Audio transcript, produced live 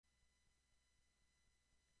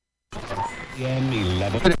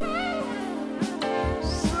11.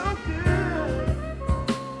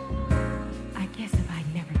 I guess if I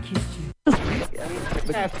never kissed you.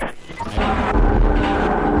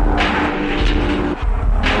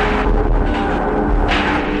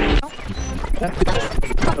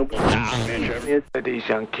 These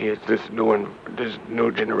young kids, this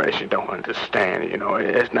new generation don't understand. You know,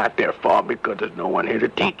 it's not their fault because there's no one here to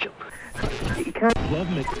teach them.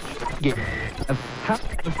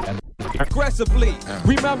 Aggressively,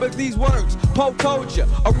 remember these words. Poe told you,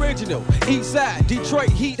 original, east side, Detroit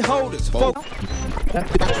heat holders. Boy,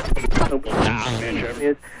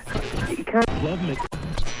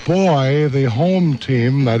 the home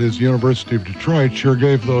team, that is University of Detroit, sure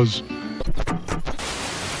gave those.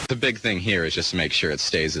 The big thing here is just to make sure it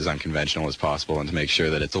stays as unconventional as possible and to make sure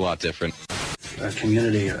that it's a lot different. A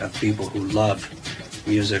community of people who love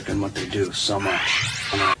music and what they do so much,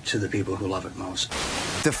 to the people who love it most.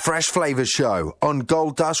 The Fresh Flavours Show on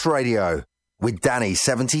Gold Dust Radio with Danny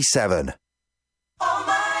 77. Oh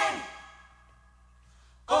mine.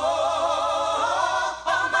 Oh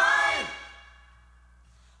mine.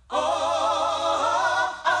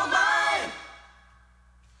 Oh mine.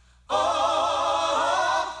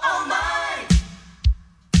 Oh mine.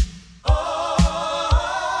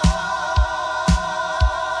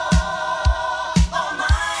 Oh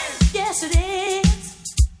mine. Yes it is.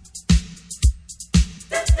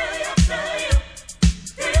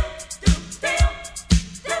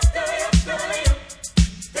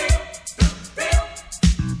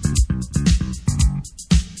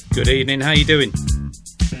 Good evening, how you doing?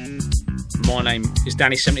 My name is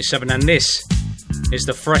Danny77 and this is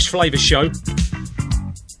the Fresh Flavours Show,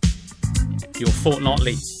 your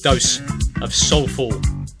fortnightly dose of soulful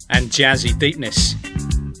and jazzy deepness.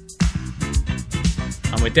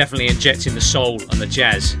 And we're definitely injecting the soul and the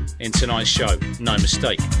jazz in tonight's show, no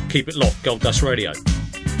mistake. Keep it locked, Gold Dust Radio.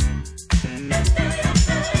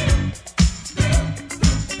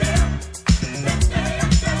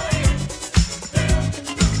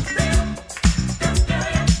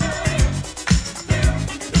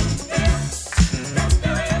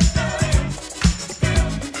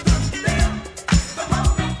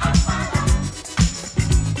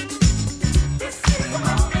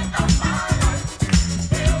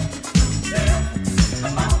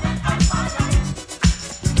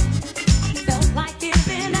 Felt like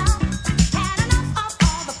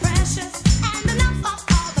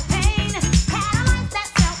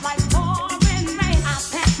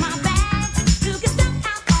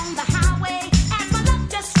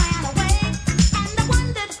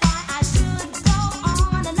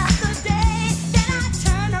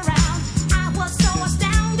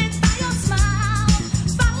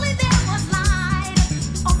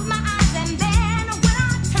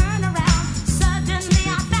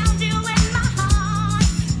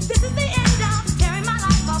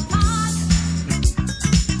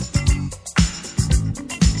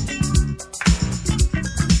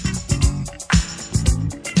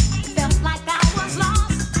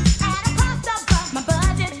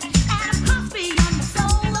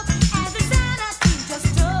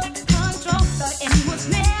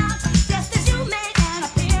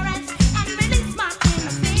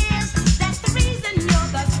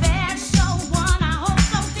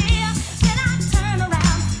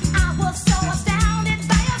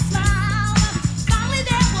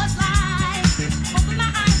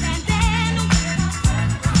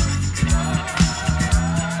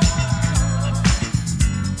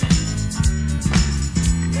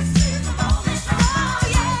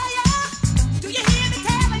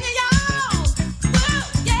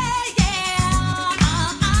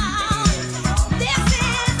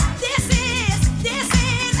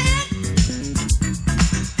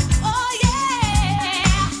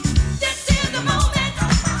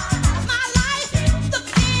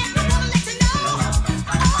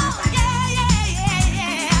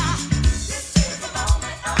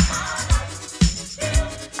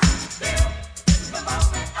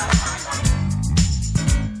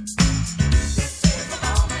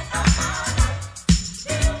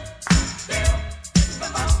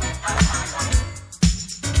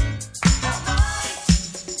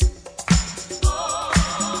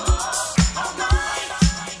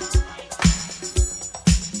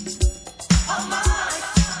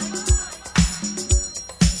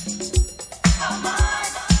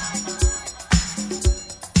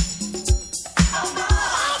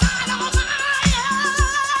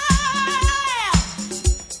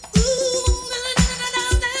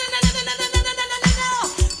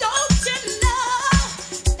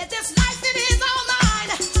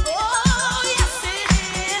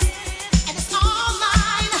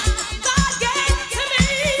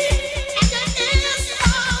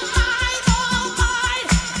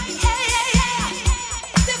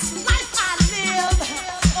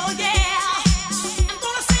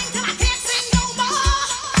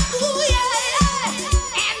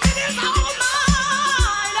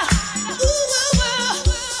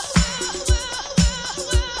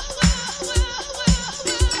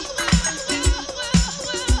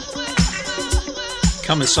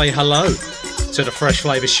come and say hello to the Fresh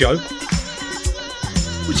Flavours show.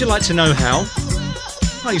 Would you like to know how?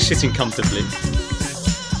 Are you sitting comfortably?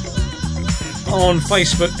 On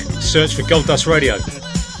Facebook, search for Gold Dust Radio.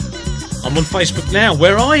 I'm on Facebook now.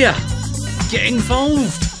 Where are you? Get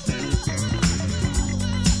involved.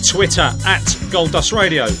 Twitter at Gold Dust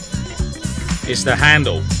Radio is the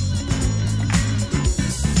handle.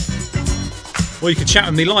 Or you can chat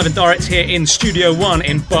with me live and direct here in Studio 1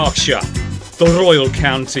 in Berkshire, the Royal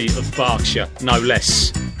County of Berkshire, no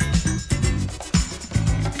less.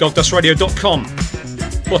 GoldDustRadio.com,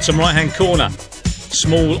 bottom right hand corner,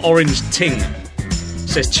 small orange ting,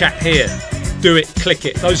 says chat here. Do it, click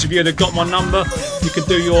it. Those of you that got my number, you can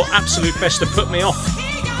do your absolute best to put me off.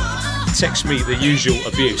 Text me the usual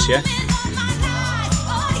abuse, yeah?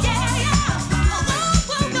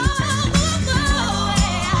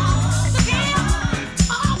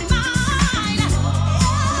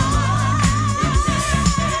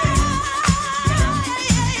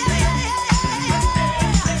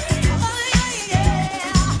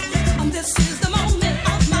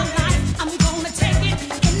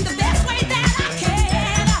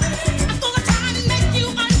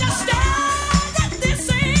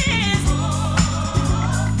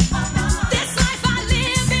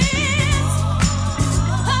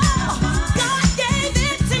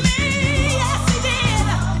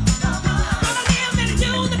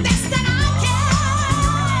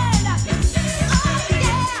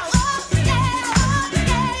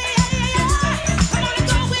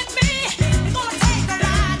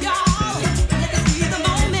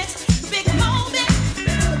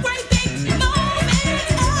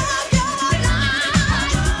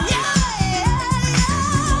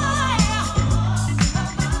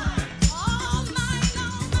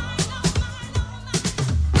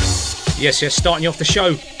 Yes, starting you off the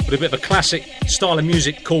show with a bit of a classic style of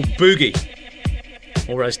music called Boogie,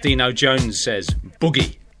 or as Dino Jones says,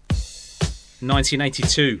 Boogie.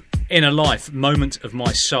 1982, Inner Life, Moment of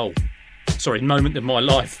My Soul. Sorry, Moment of My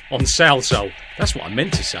Life on Soul Soul. That's what I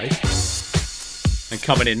meant to say. And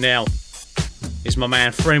coming in now is my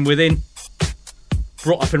man Friend Within,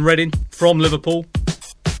 brought up in Reading, from Liverpool,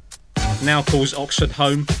 now calls Oxford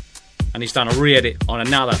home, and he's done a re-edit on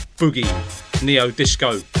another Boogie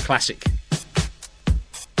neo-disco classic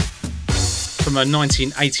from a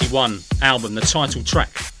 1981 album, the title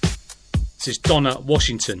track. This is Donna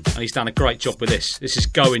Washington, and he's done a great job with this. This is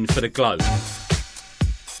Going for the Glow.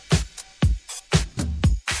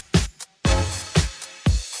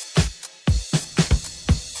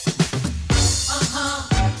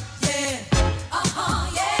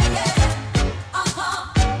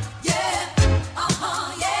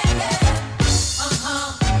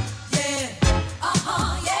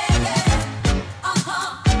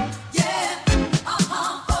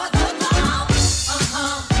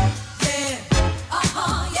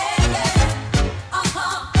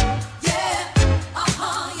 Yeah.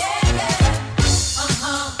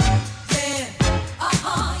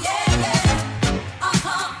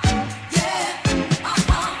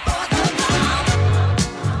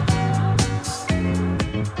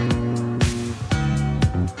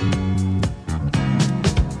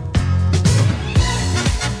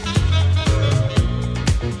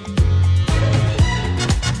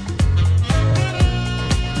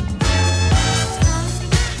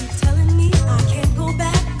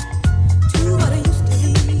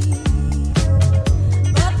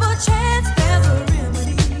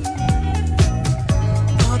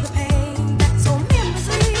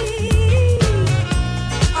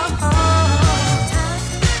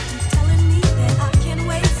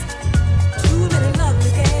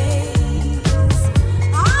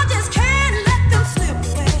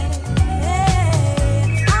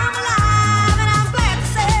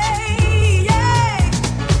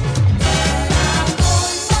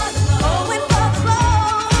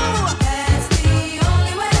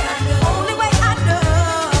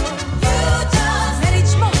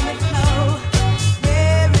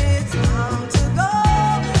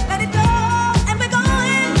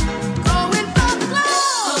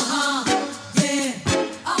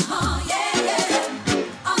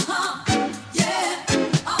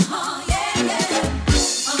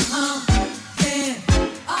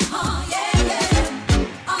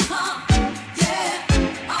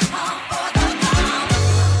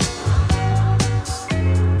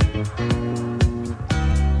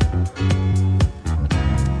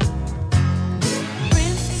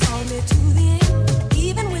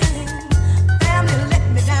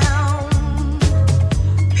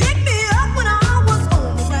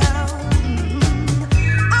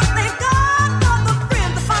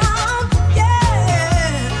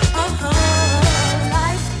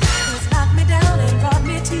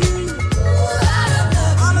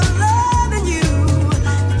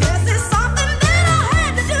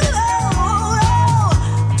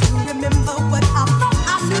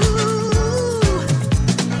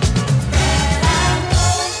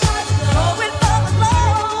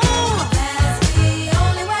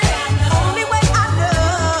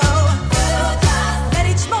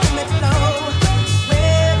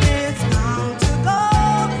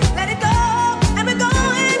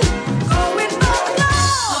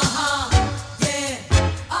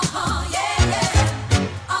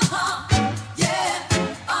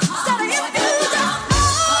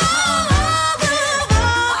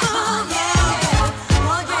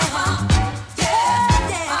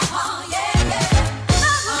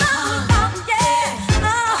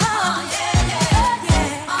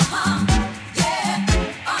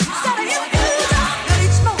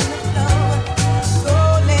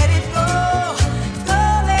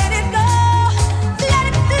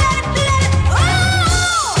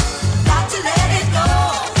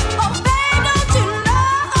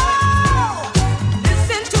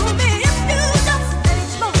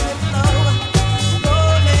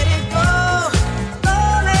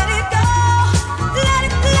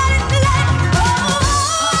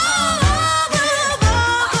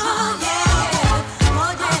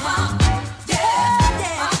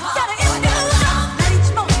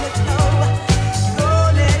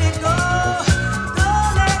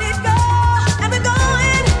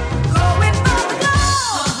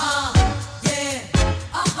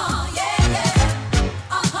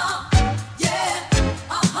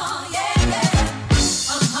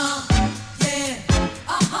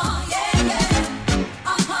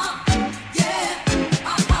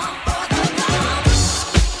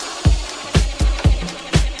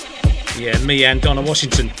 of me and Donna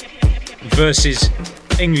Washington versus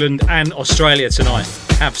England and Australia tonight.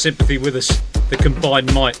 Have sympathy with us, the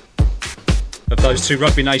combined might of those two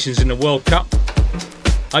rugby nations in the World Cup.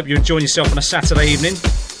 Hope you're enjoying yourself on a Saturday evening.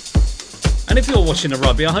 And if you're watching the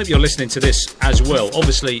rugby, I hope you're listening to this as well.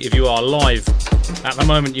 Obviously, if you are live, at the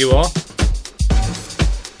moment you are.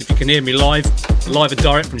 If you can hear me live and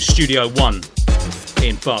direct from Studio 1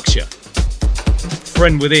 in Berkshire.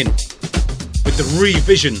 Friend Within, with the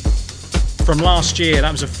revision from last year.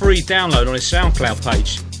 That was a free download on his SoundCloud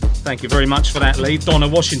page. Thank you very much for that, Lee. Donna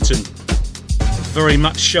Washington, very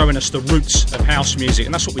much showing us the roots of house music,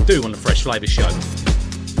 and that's what we do on the Fresh Flavours show.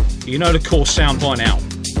 You know the core sound by now.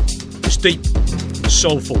 It's deep,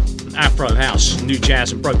 soulful, Afro house,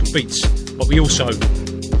 Nujazz and broken beats, but we also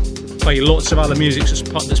play lots of other music that's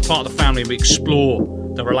part of the family. We explore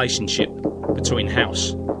the relationship between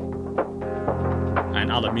house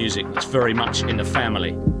and other music that's very much in the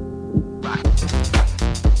family.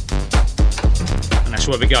 And that's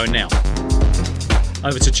where we're going now.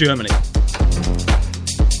 Over to Germany.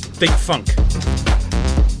 Deep Funk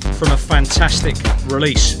from a fantastic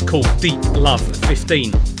release called Deep Love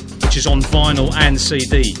 15, which is on vinyl and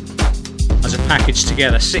CD as a package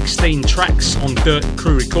together. 16 tracks on Dirt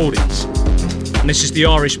Crew Recordings. And this is the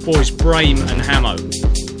Irish boys Brame and Hamo.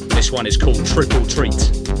 This one is called Triple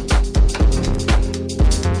Treat.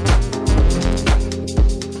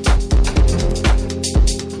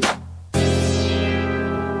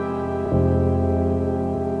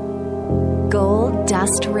 Gold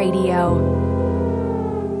Dust Radio.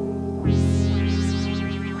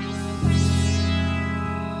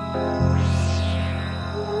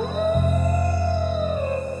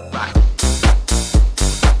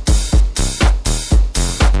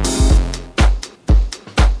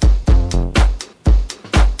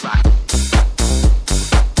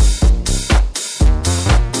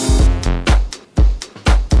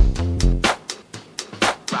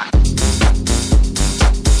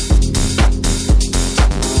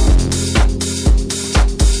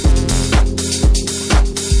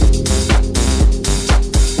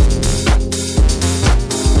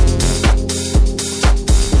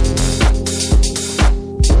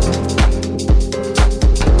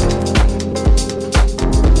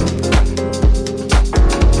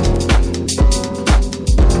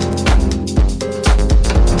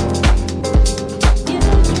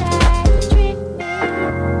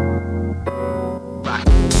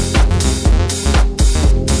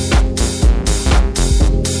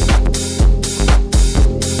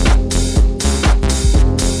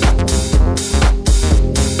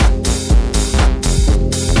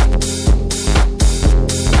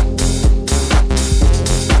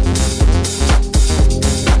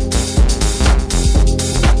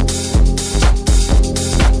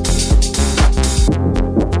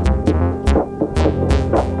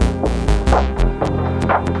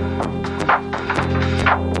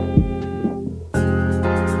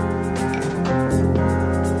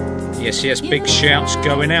 Yes, big shouts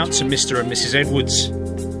going out to Mr. and Mrs. Edwards.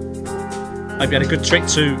 Hope you had a good trip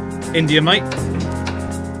to India, mate.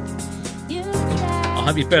 I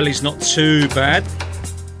hope your belly's not too bad.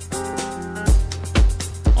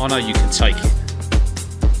 I know you can take it.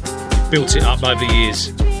 You've built it up over the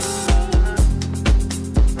years.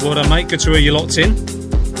 Well done, mate. Good to hear you locked in.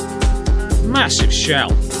 Massive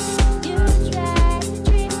shout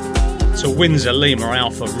to Windsor Lima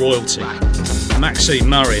Alpha royalty. Maxine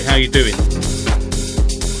Murray, how you doing? I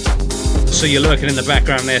see you lurking in the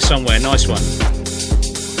background there somewhere. Nice one.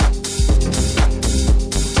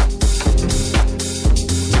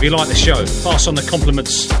 If you like the show, pass on the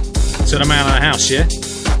compliments to the man of the house, yeah?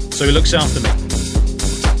 So he looks after me.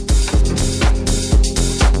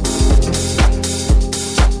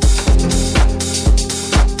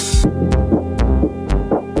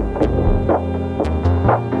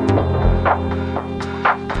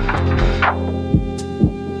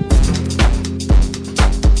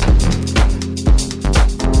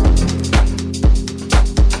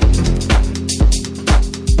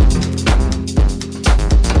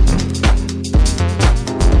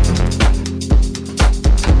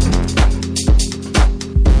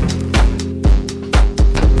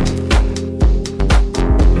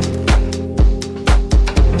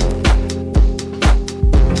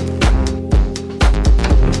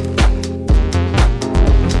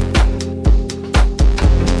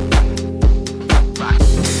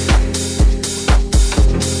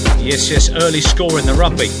 Yes, early score in the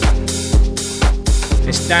rugby.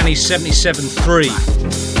 It's Danny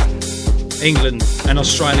 77-3. England and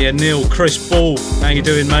Australia nil. Chris Ball, how you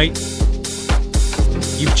doing, mate?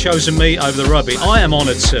 You've chosen me over the rugby. I am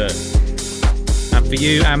honoured, sir. I'm for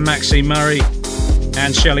you and Maxine Murray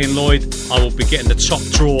and Shelley and Lloyd. I will be getting the top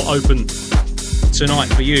drawer open tonight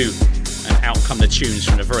for you, and out come the tunes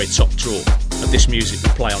from the very top drawer of this music we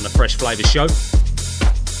play on the Fresh Flavours show.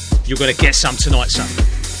 You're going to get some tonight, son.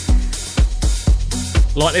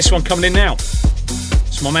 Like this one coming in now.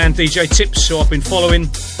 It's my man DJ Tips, who I've been following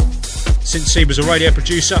since he was a radio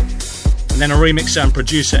producer and then a remixer and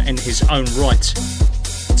producer in his own right,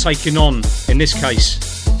 taking on, in this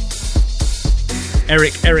case,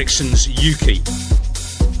 Eric Erickson's Yuki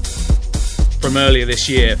from earlier this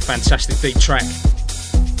year. Fantastic deep track.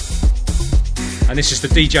 And this is the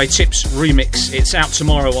DJ Tips remix. It's out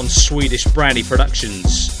tomorrow on Swedish Brandy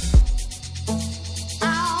Productions.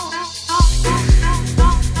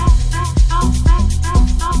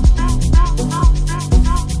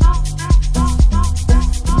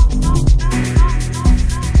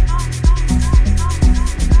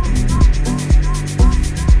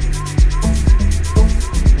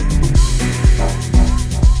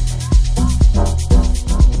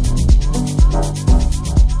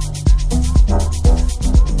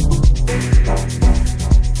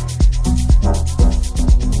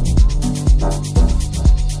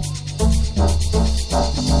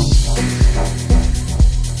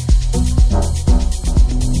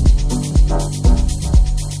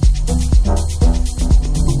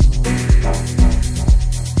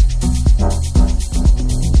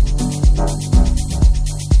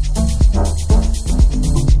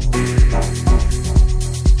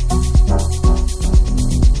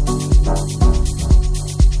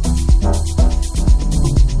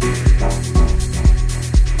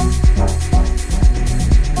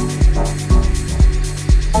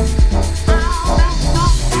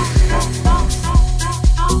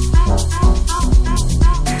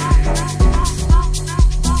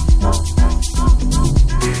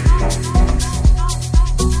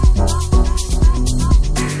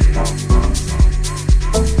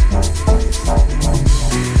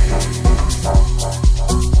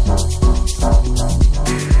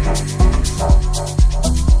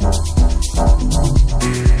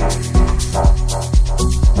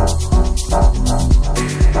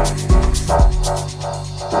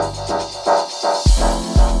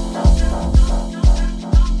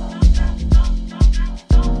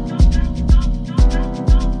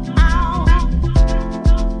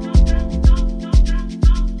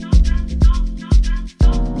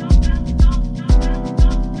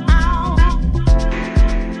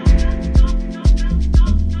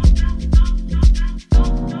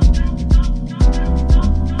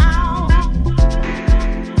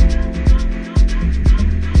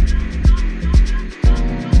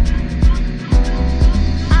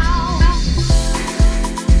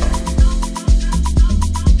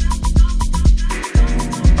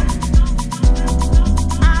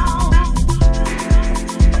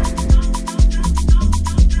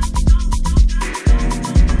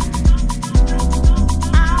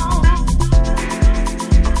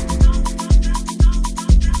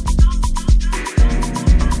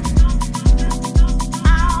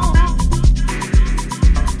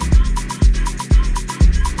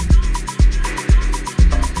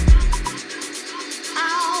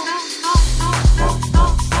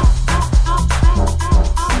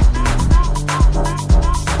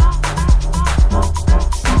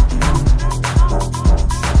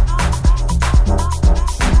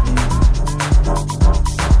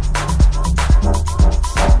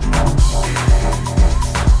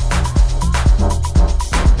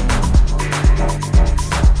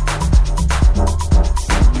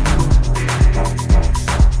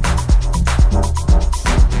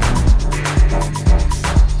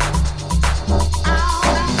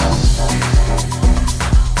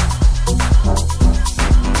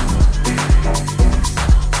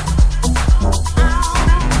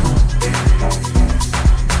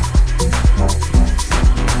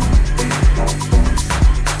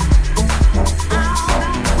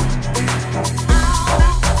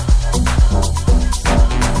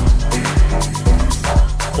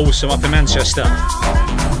 Also up in Manchester.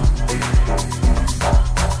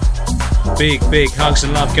 Big hugs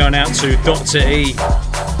and love going out to Dr. E.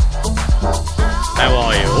 How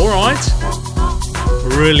are you? Alright?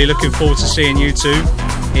 Really looking forward to seeing you two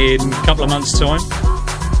in a couple of months' time.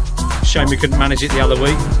 Shame we couldn't manage it the other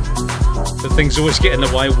week. But things always get in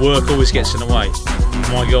the way, work always gets in the way.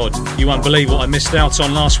 My God, you won't believe what I missed out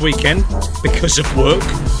on last weekend because of work.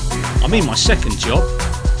 I mean my second job.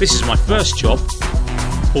 This is my first job.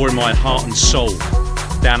 Pouring my heart and soul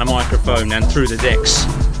down a microphone and through the decks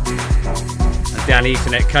and down the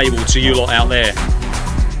Ethernet cable to you lot out there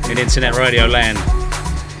in internet radio land.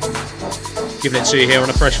 Giving it to you here on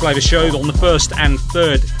a Fresh Flavour show on the first and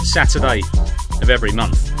third Saturday of every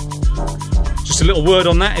month. Just a little word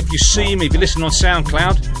on that. If you see me, if you listen on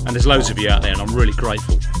SoundCloud, and there's loads of you out there, and I'm really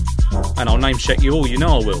grateful. And I'll name check you all, you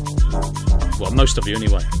know I will. Well, most of you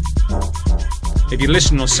anyway. If you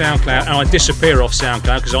listen on SoundCloud, and I disappear off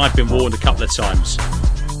SoundCloud, because I've been warned a couple of times,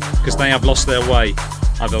 because they have lost their way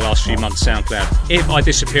over the last few months, SoundCloud. If I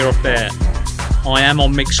disappear off there, I am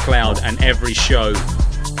on Mixcloud, and every show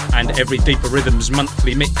and every Deeper Rhythms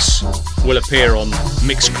monthly mix will appear on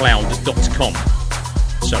mixcloud.com.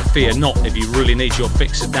 So fear not if you really need your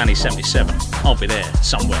fix of Danny77. I'll be there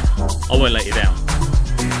somewhere. I won't let you down.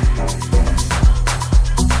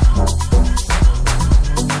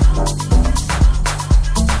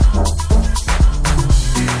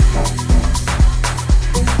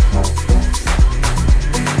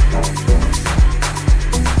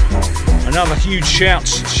 Another huge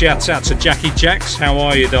shout out to Jackie Jacks. How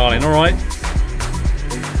are you, darling? All right.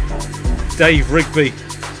 Dave Rigby.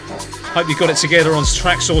 Hope you got it together on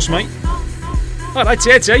Track Source, mate. Hello,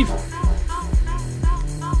 Dave.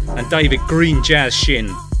 And David Green Jazz Shin.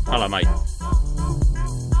 Hello, mate.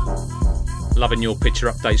 Loving your picture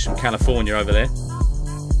updates from California over there.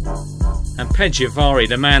 And Pedjavari,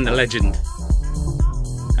 the man, the legend.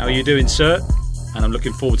 How are you doing, sir? And I'm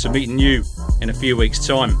looking forward to meeting you in a few weeks'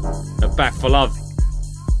 time at Back for Love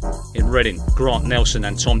in Reading. Grant Nelson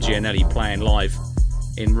and Tom Gianelli playing live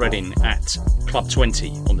in Reading at Club 20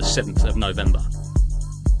 on the 7th of November.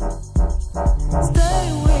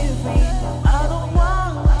 Stay with me, I don't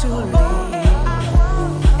want to leave.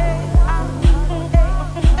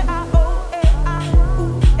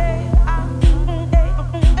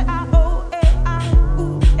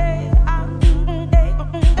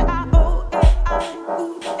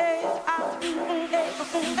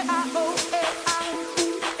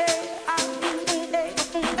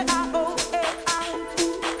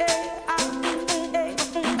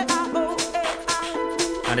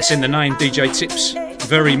 And it's in the name, DJ Tips,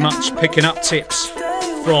 very much picking up tips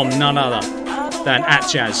from none other than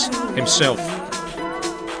Atjazz himself.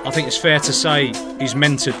 I think it's fair to say he's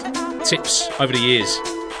mentored Tips over the years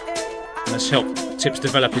and has helped Tips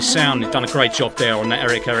develop his sound. He's done a great job there on that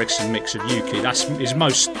Eric Erickson mix of Yuki. That's his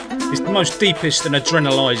most deepest and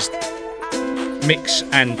adrenalised mix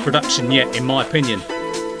and production yet, in my opinion.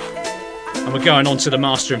 And we're going on to the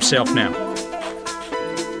master himself now.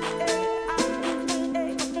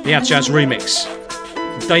 The Atjazz remix.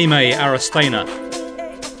 Dame Aristena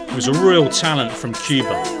was a real talent from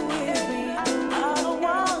Cuba.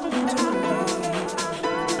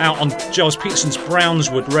 Out on Giles Peterson's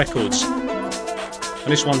Brownswood Records.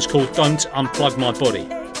 And this one's called Don't Unplug My Body.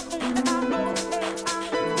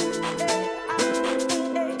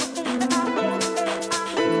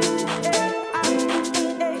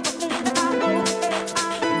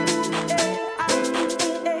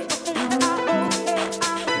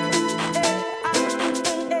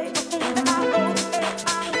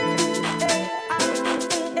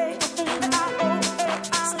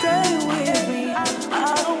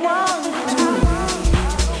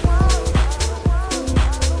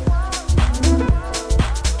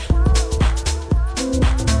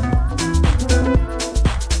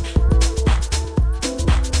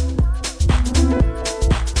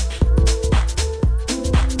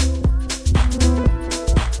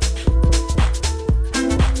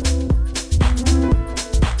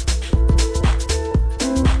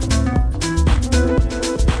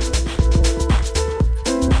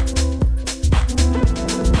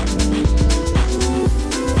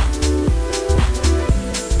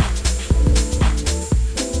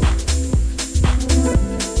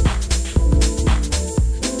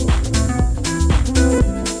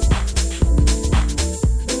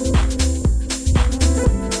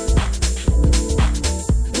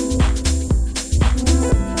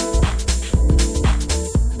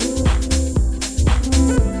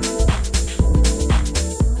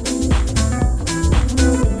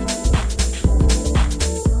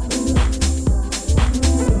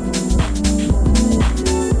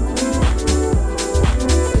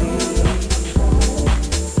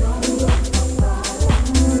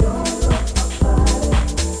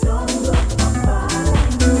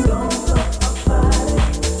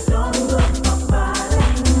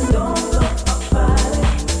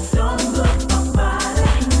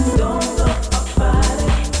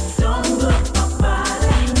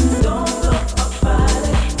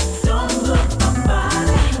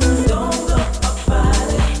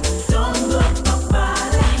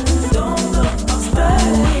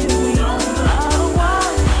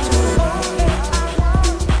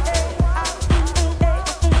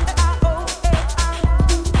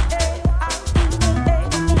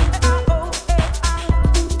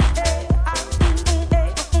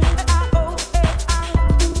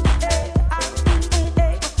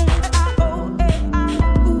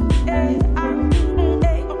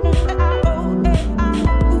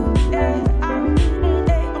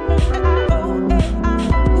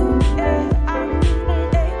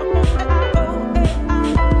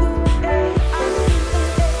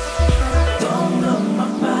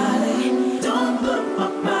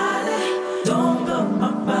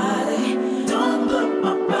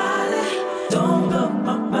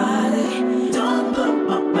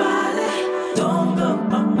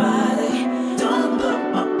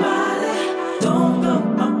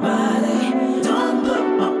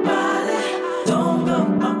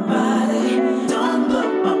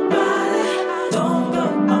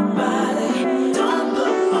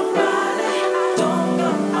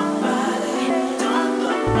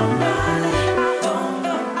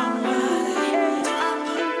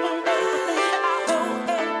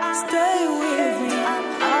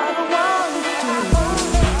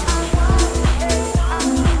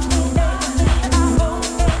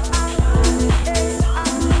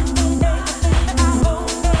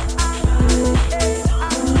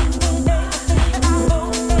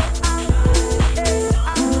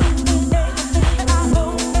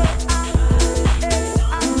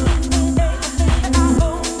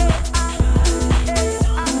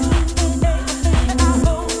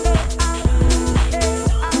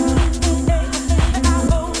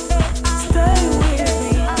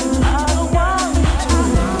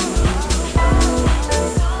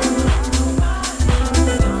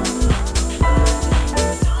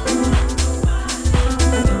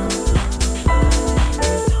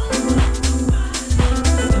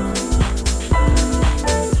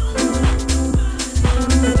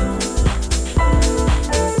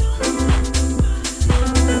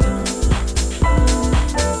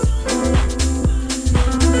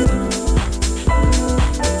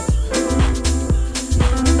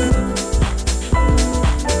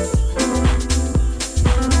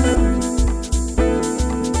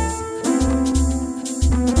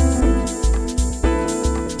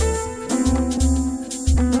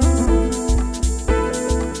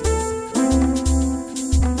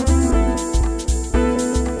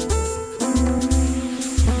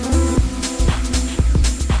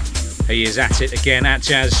 He is at it again, at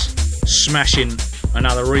Jazz, smashing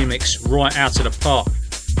another remix right out of the park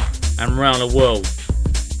and round the world.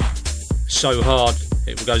 So hard,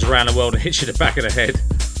 it goes round the world and hits you in the back of the head.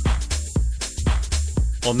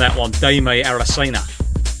 On that one, Dame Aracena,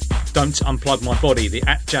 Don't Unplug My Body, the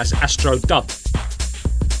at Jazz Astro dub.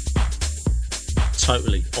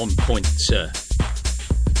 Totally on point, sir.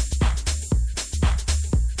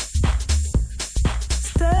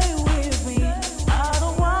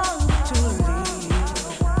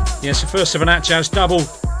 Yes, the first of an at Jazz double.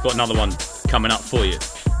 Got another one coming up for you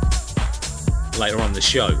later on in the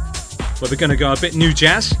show, where we're going to go a bit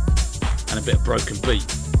Nujazz and a bit of broken beat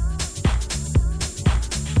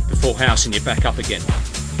before housing you back up again.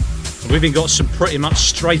 And we've even got some pretty much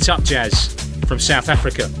straight up jazz from South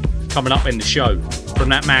Africa coming up in the show from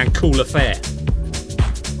that man Cool Affair.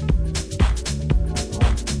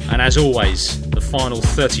 And as always, the final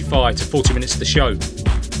 35 to 40 minutes of the show,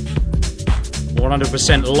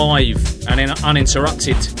 100% live and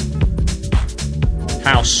uninterrupted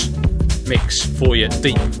house mix for you,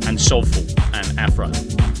 deep and soulful and Afro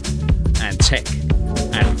and tech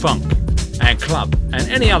and funk and club and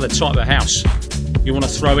any other type of house you want to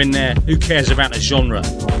throw in there. Who cares about the genre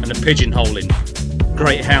and the pigeonholing?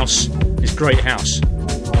 Great house is great house.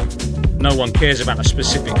 No one cares about the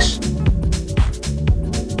specifics.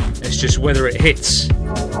 It's just whether it hits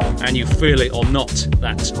and you feel it or not.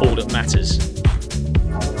 That's all that matters.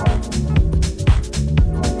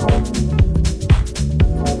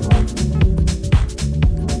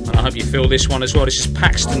 And I hope you feel this one as well. This is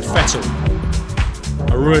Paxton Fettel,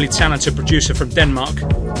 a really talented producer from Denmark,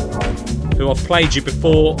 who I've played you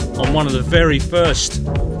before on one of the very first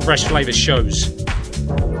Fresh Flavours shows.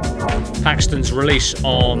 Paxton's release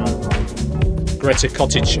on Greta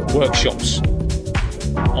Cottage Workshops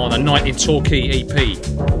on a Night in Torquay EP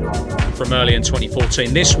from early in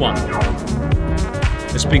 2014. This one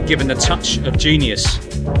has been given the touch of genius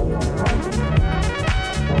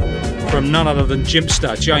from none other than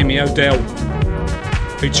Jimpster, Jamie Odell,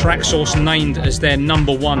 who Traxsource named as their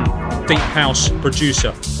 #1 deep house producer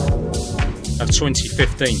of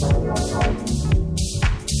 2015.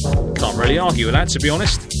 Can't really argue with that, to be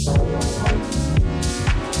honest.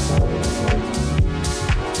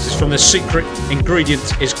 This is from the Secret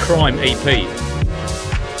Ingredient is Crime EP.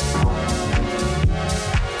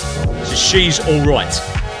 This is She's Alright.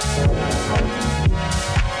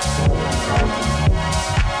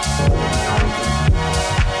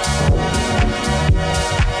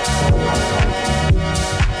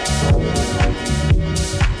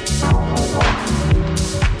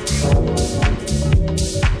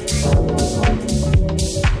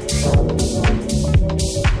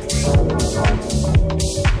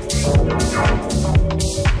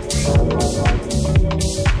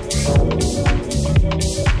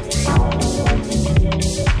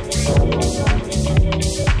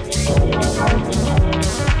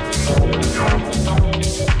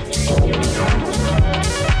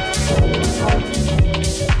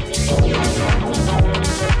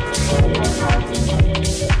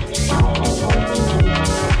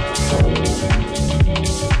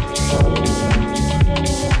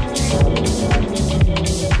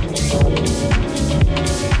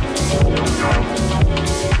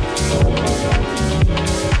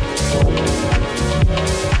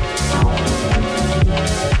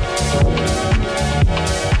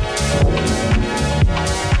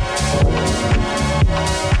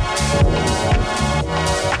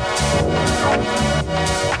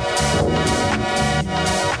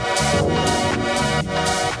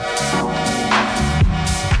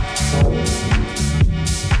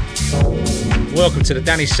 Welcome to the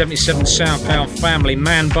Danny 77 SoundCloud family.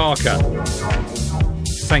 Man Barker,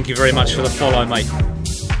 thank you very much for the follow, mate.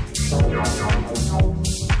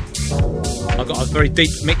 I've got a very deep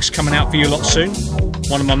mix coming out for you a lot soon,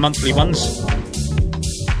 one of my monthly ones,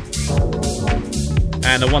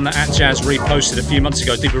 and the one that At Jazz reposted a few months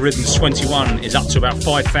ago, Deeper Rhythms 21, is up to about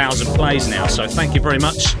 5,000 plays now, so thank you very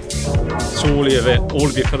much to all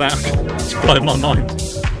of you for that. It's blown my mind.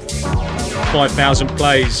 5,000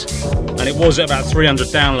 plays, and it was at about 300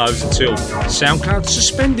 downloads until SoundCloud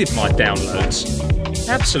suspended my downloads.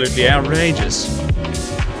 Absolutely outrageous.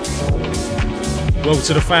 Welcome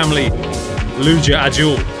to the family, Luja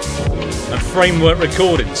Ajul, and Framework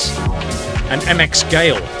Recordings, and MX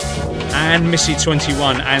Gale, and Missy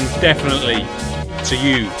 21, and definitely to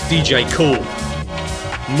you, DJ Cool.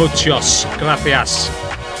 Muchos gracias,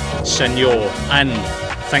 senor, and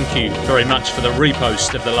thank you very much for the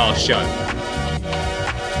repost of the last show.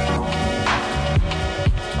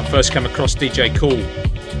 First came across DJ Cool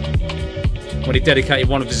when he dedicated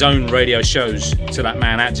one of his own radio shows to that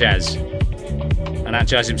man, Nujazz. And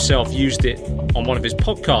Nujazz himself used it on one of his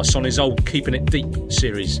podcasts on his old Keeping It Deep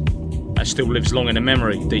series. That still lives long in the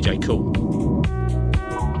memory, DJ Cool.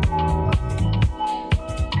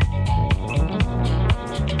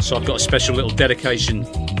 So I've got a special little dedication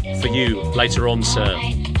for you later on, sir.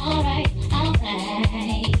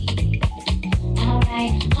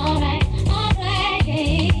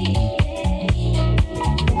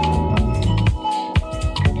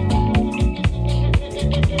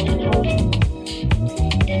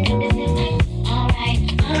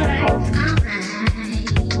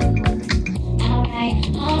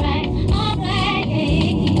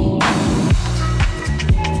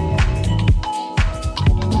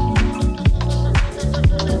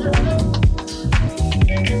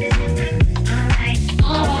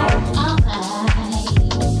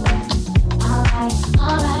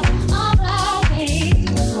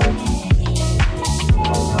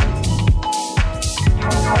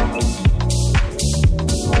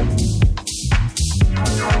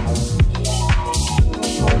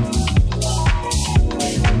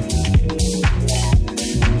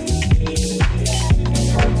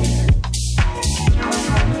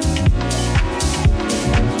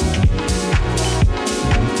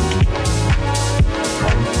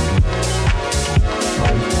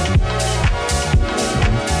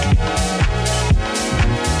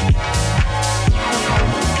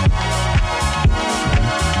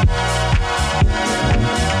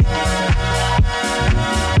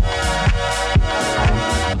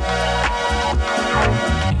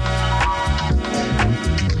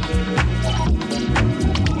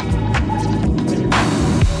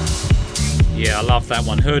 That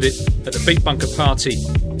one, heard it at the Beat Bunker party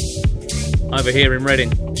over here in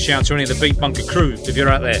Reading. Shout to any of the Beat Bunker crew if you're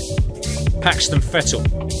out there. Paxton Fettel,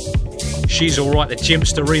 She's Alright, the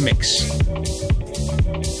Jimpster remix.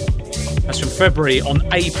 That's from February on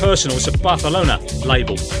A Personal. It's a Barcelona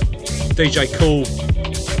label. DJ Cool,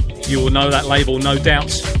 you will know that label, no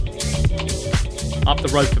doubt. Up the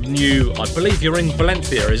road from you, I believe you're in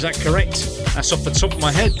Valencia, is that correct? That's off the top of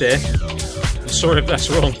my head there. I'm sorry if that's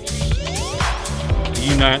wrong.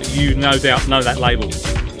 You no doubt know that label.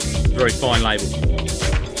 Very fine label.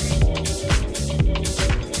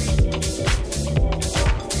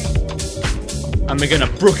 And we're going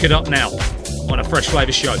to brook it up now on a Fresh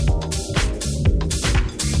Flavour show.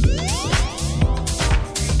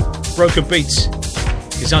 Broken Beats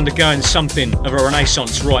is undergoing something of a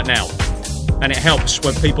renaissance right now. And it helps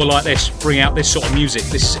when people like this bring out this sort of music.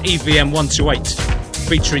 This is EVM 128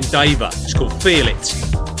 featuring Dava. It's called Feel It.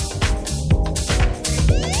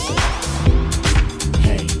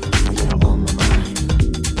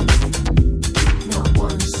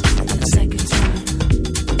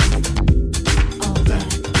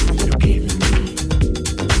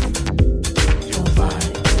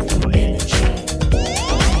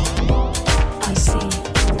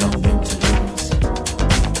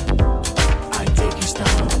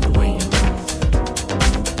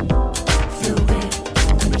 Feel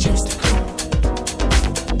it, majestic.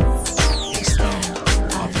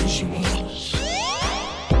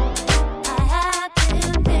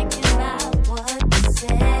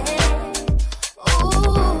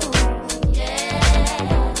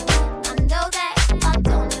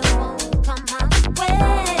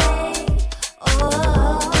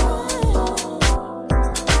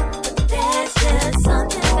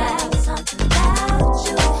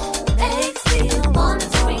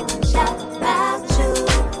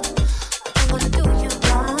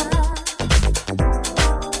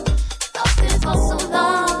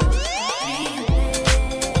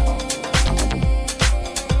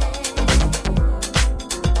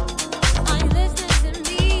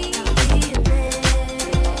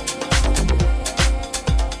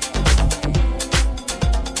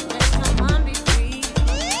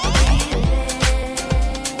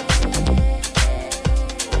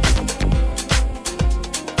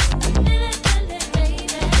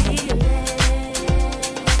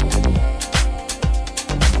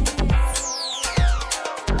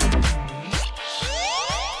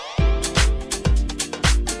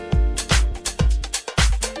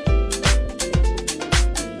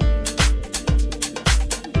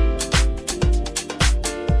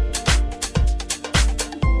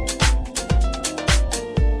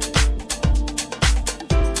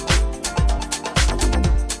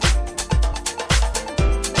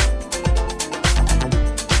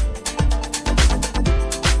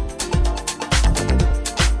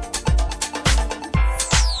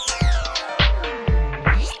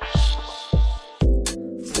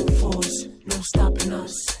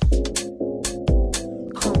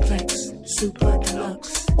 super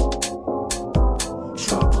deluxe.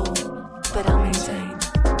 Trouble, but I maintain.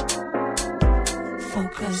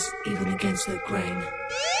 Focus even against the grain.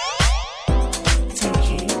 Take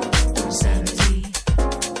heed, insanity.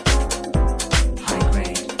 High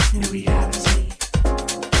grade, new reality.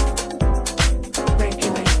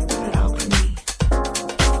 Regulate with alchemy.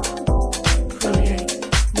 Create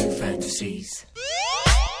new fantasies.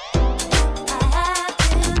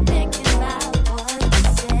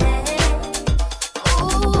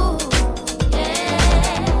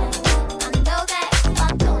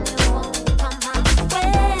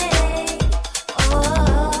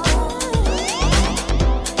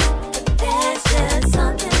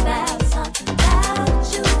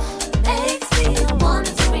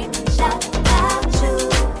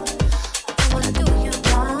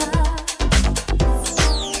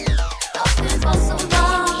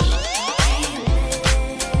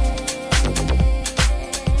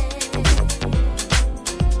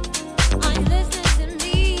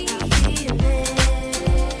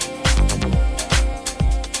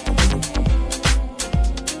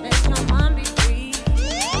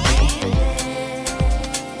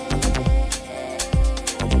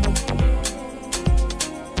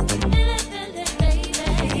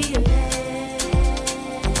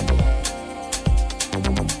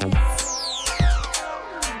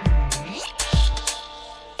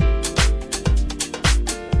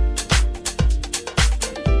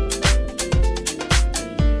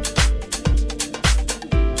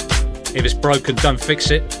 If it's broken, don't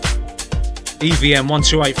fix it. EVM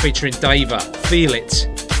 128 featuring Dava, Feel It.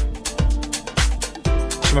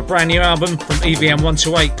 It's from a brand new album from EVM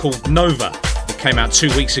 128 called Nova. It came out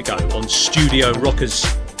 2 weeks ago on Studio Rockers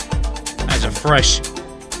as a fresh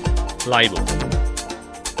label.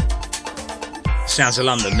 Sounds of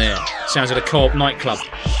London there. Sounds of the Co-op nightclub.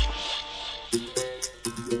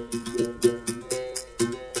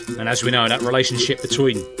 And as we know, that relationship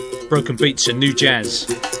between Broken Beats and Nujazz,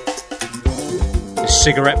 this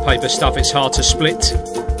cigarette paper stuff, it's hard to split.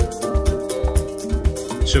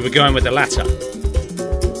 So we're going with the latter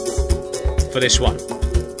for this one.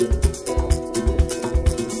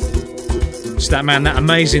 It's that man, that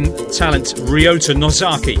amazing talent, Ryota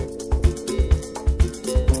Nozaki,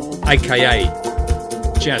 aka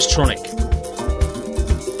Jazztronic.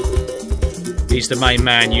 He's the main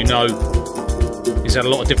man, you know. He's had a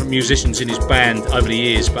lot of different musicians in his band over the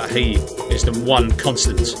years, but he is the one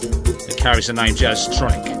constant that carries the name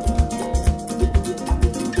Jazztronic.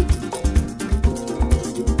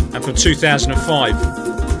 And from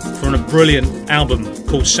 2005, from a brilliant album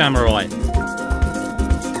called Samurai,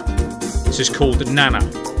 this is called Nana.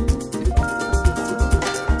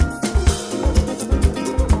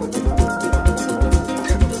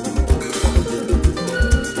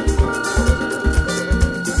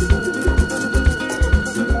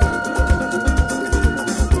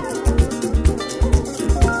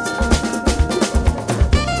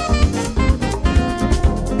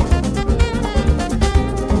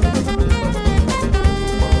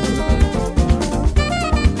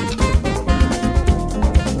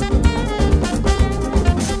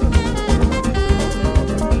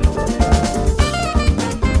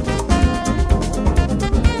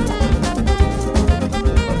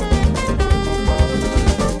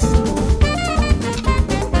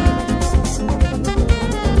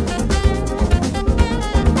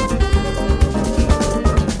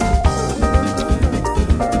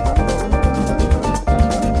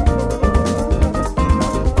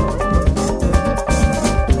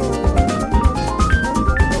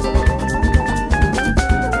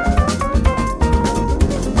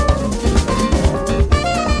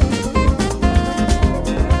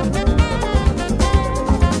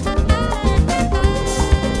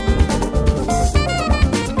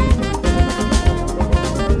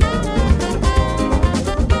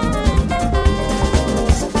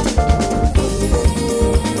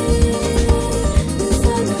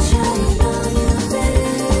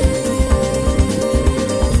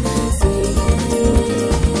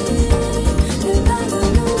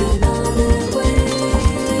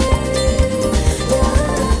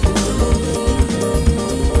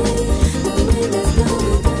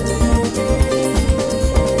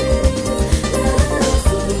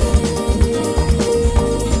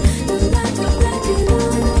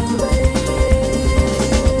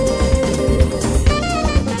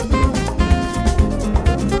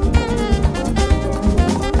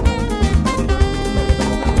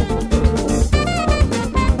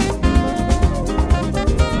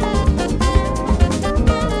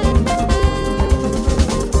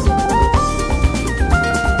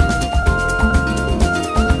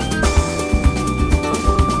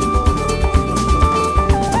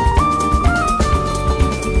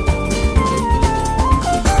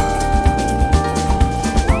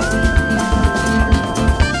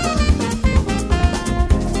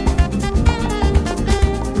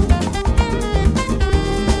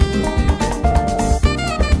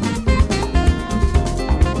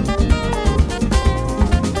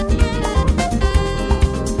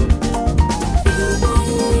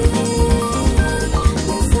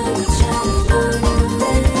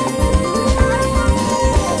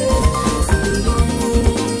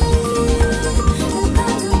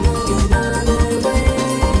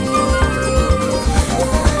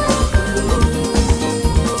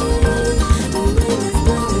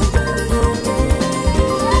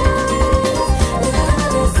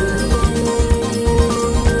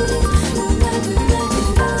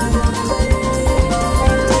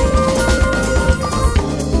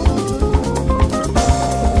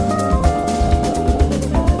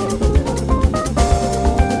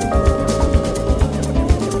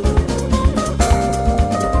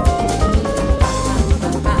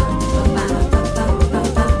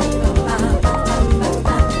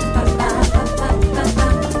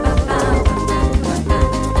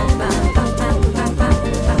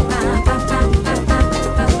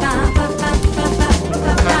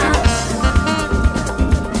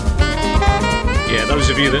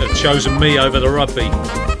 chosen me over the rugby.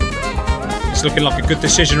 It's looking like a good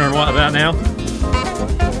decision right about now,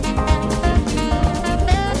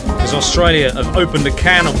 as Australia have opened a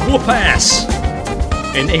can of whoop ass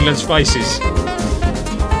in England's faces.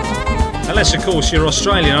 Unless, of course, you're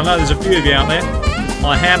Australian. I know there's a few of you out there.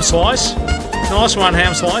 My ham slice. Nice one,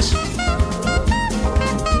 ham slice.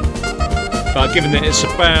 But given that it's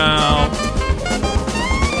about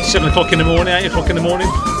 7 o'clock in the morning, 8 o'clock in the morning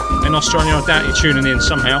in Australia, I doubt you're tuning in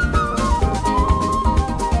somehow.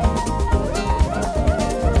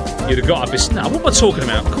 You'd have got up... No, what am I talking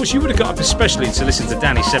about? Of course, you would have got up especially to listen to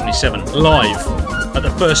Danny77 live at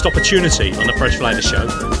the first opportunity on the Fresh Flavour Show,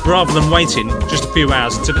 rather than waiting just a few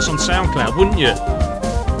hours until it's on SoundCloud, wouldn't you?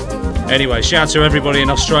 Anyway, shout out to everybody in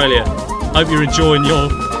Australia. Hope you're enjoying your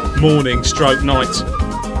morning stroke night.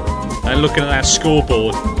 And looking at that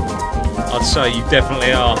scoreboard, I'd say you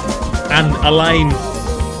definitely are. And Elaine,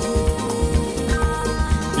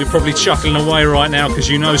 you're probably chuckling away right now because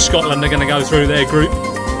you know Scotland are going to go through their group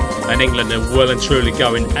and England are well and truly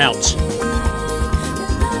going out.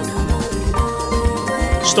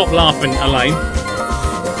 Stop laughing, Elaine.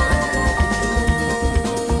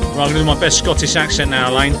 Right, I'm going to do my best Scottish accent now,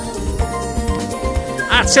 Elaine.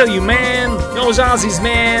 I tell you, man, those Aussies,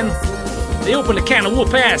 man, they opened a can of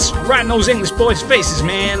whoop ass right in those English boys' faces,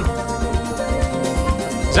 man.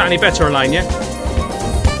 Is that any better, Elaine, yeah?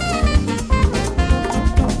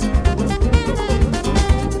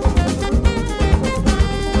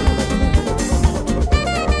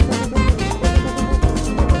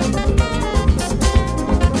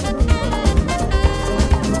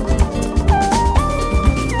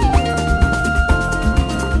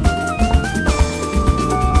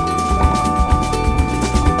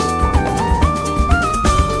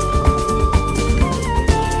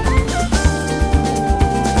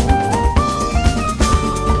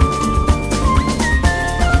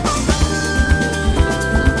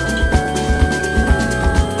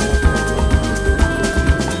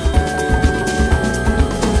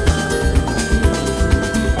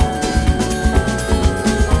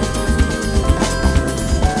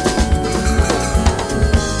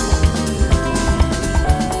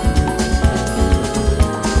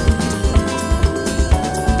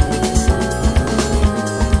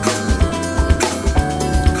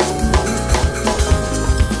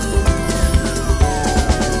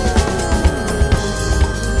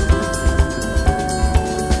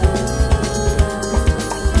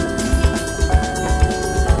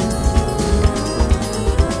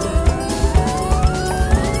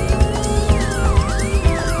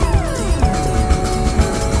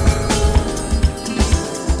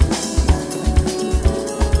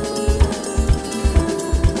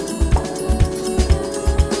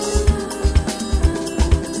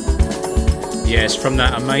 From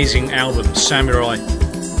that amazing album Samurai.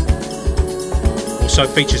 Also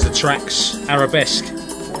features the tracks Arabesque,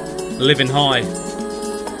 Living High,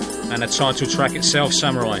 and the title track itself,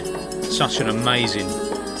 Samurai. Such an amazing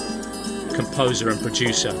composer and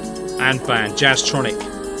producer and band, Jazztronic.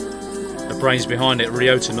 The brains behind it,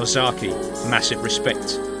 Ryota Nozaki. Massive respect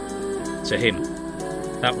to him.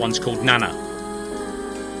 That one's called Nana.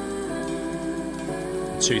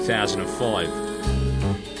 2005.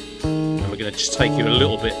 We're going to just take you a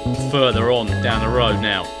little bit further on down the road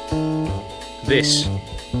now. This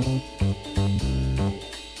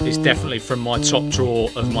is definitely from my top drawer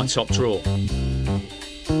of my top drawer.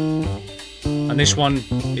 And this one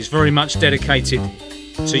is very much dedicated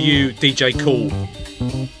to you, DJ Cool,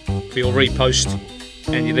 for your repost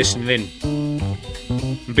and your listening in.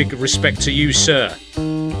 And big respect to you, sir.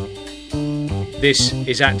 This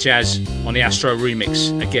is At Jazz on the Astro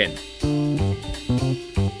remix again.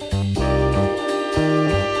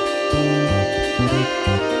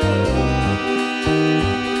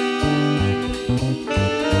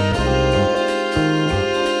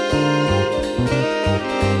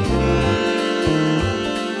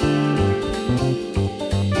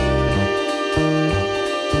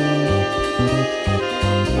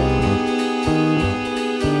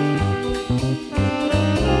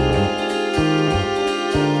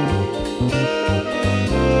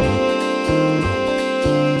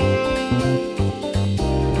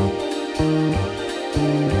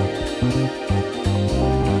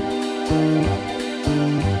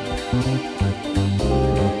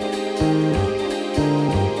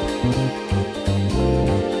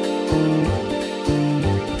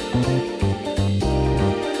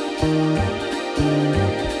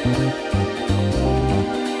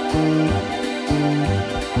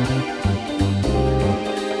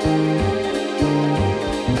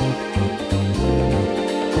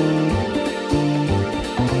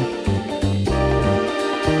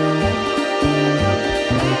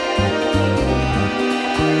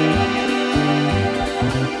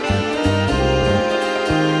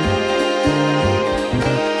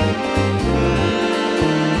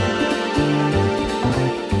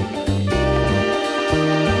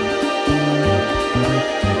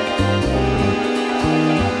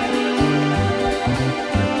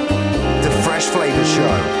 Flavors Show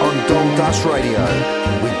on Gold Dust Radio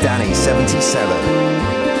with Danny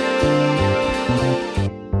 77.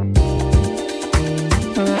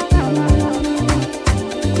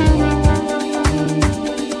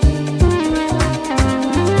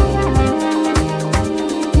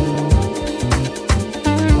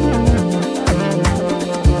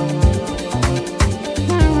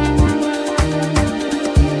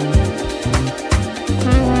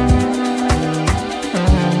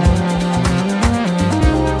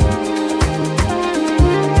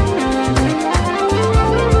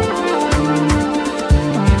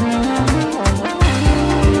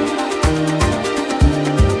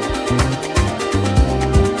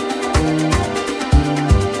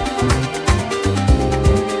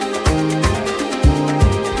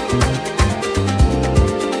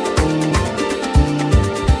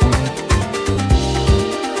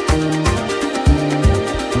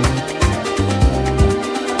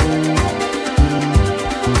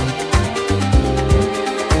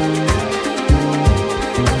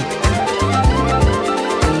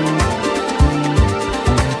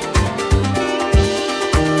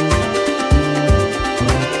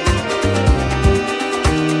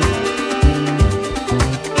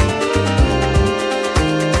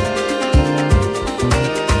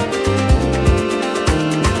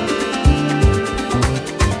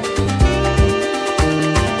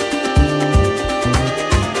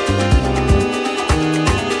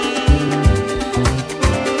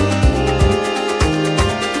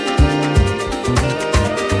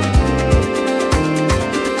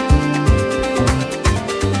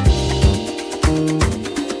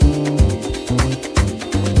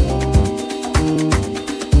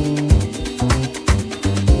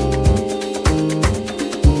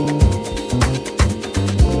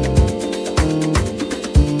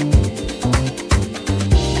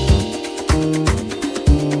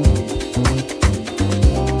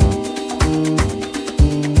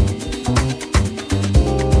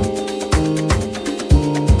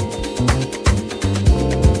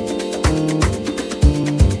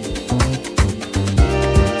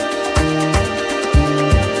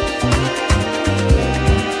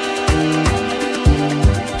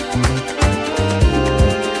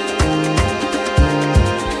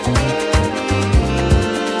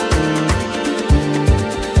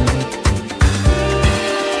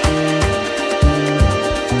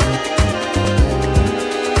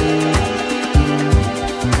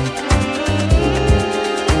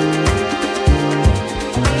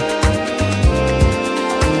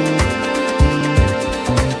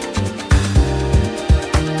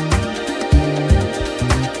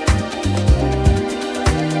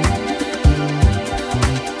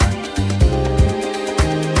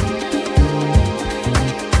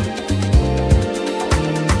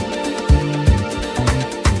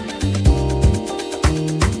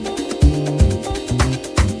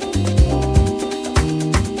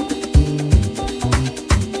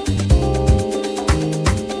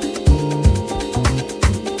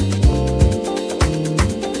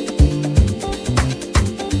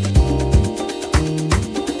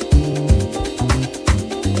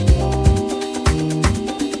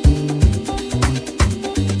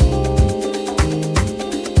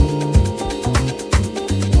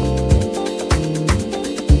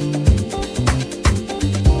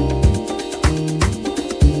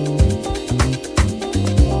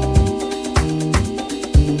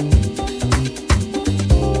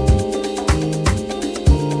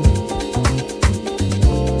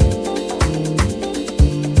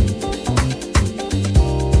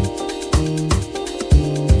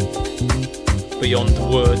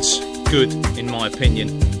 Beyond words, good in my opinion.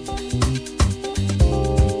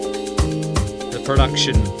 The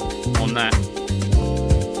production on that,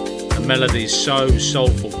 the melody is so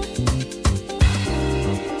soulful,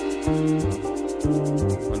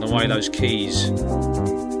 and the way those keys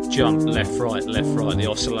jump left, right, the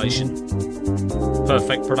oscillation.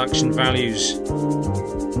 Perfect production values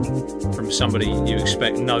from somebody you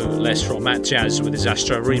expect no less from. Nujazz with his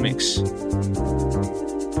Afro remix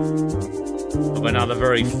of another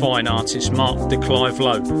very fine artist, Mark de Clive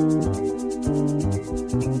Lowe,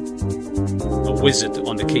 a wizard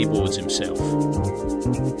on the keyboards himself.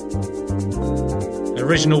 The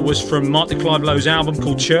original was from Mark de Clive Lowe's album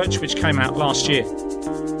called Church, which came out last year,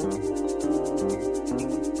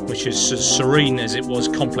 which is as serene as it was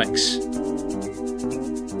complex,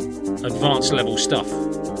 advanced level stuff.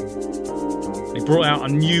 He brought out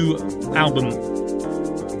a new album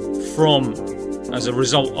as a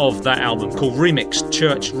result of that album called Remixed,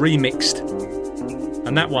 Church Remixed,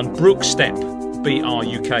 and that one, Brook Step,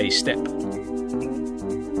 B-R-U-K Step,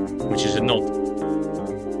 which is a nod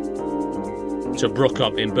to Brook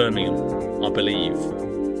up in Birmingham, I believe.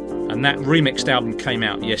 And that remixed album came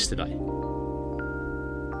out yesterday.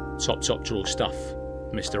 Top draw stuff,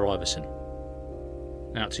 Mr. Iverson.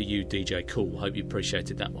 Out to you, DJ Cool. Hope you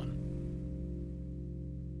appreciated that one.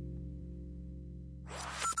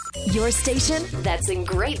 Your station that's in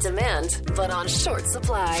great demand, but on short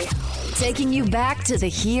supply. Taking you back to the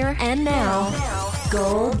here and now.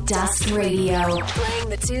 Gold Dust Radio. Playing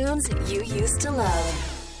the tunes you used to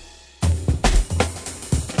love.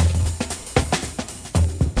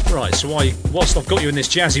 Right, so whilst I've got you in this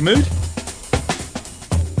jazzy mood,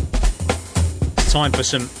 it's time for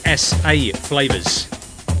some SA flavours.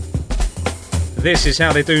 This is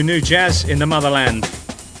how they do Nujazz in the motherland,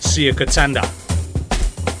 Sia Katanda.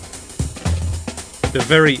 The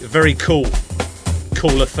very, very cool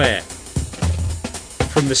affair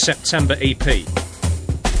from the September EP.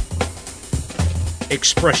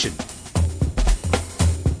 Expression.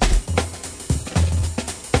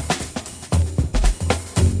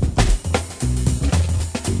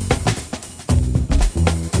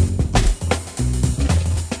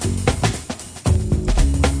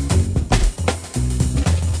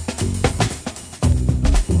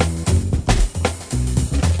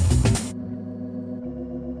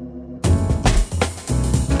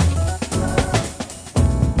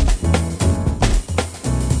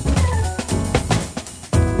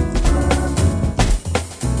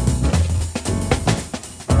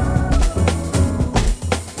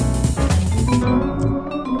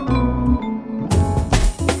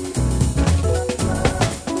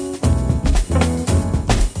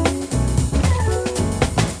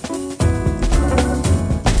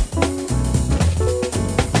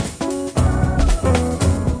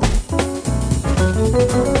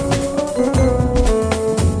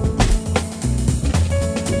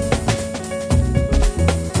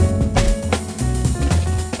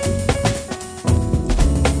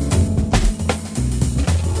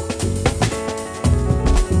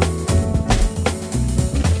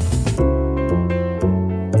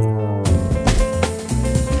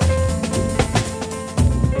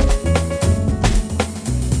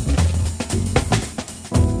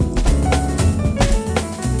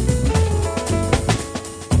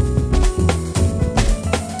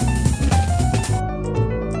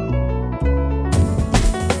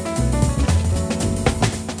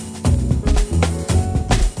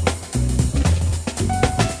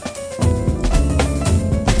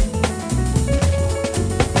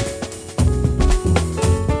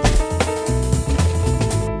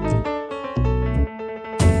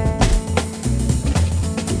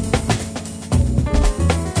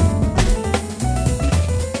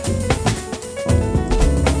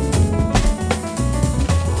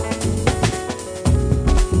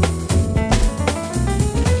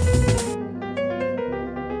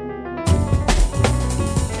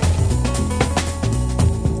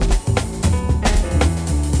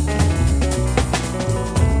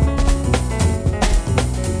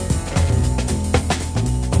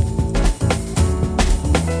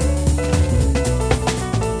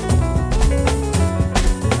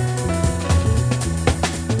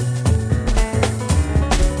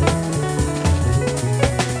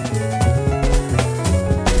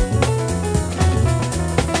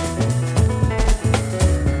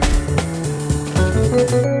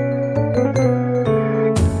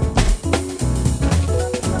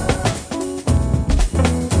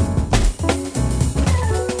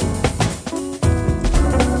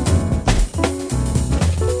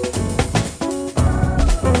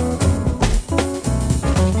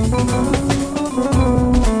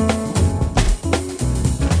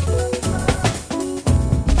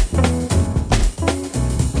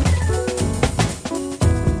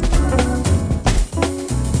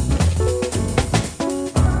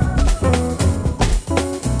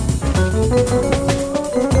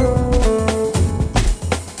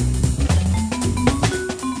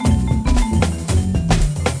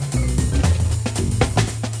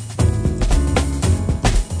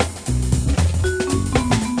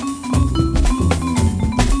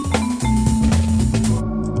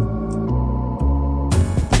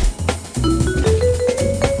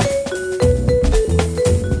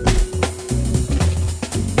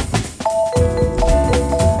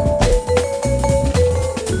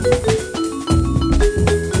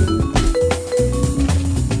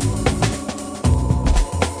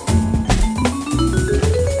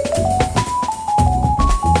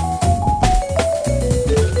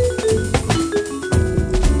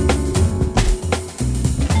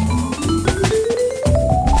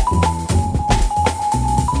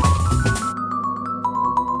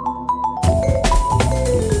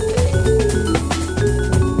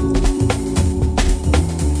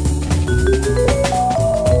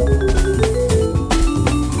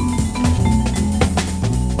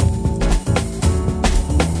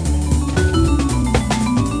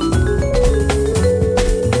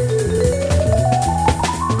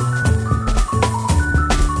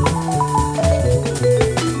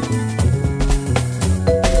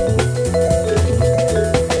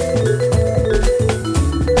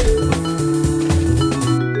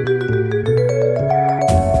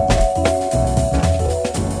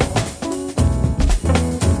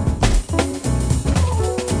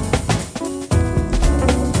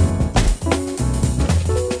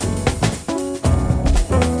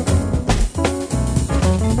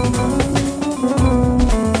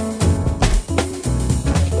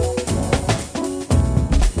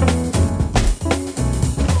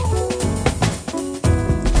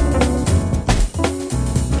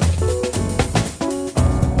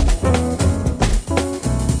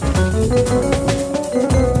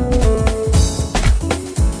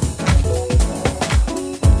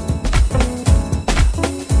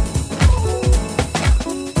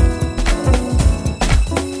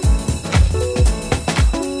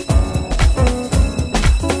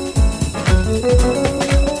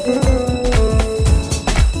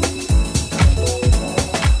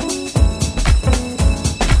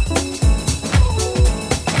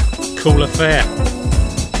 Cool Affair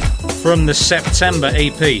from the September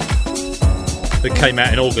EP that came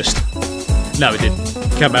out in August. No, it didn't.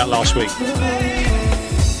 It came out last week.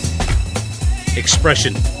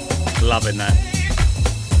 Expression. Loving that.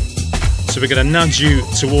 So we're going to nudge you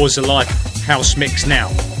towards the live house mix now.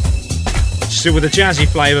 Still with a jazzy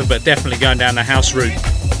flavour, but definitely going down the house route.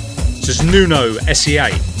 This is Nuno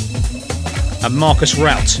SEA and Marcus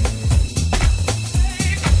Rout.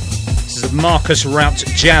 This is the Marcus Rout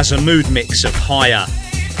Jazz and Mood mix of Higher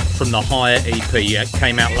from the Higher EP. It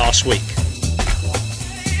came out last week.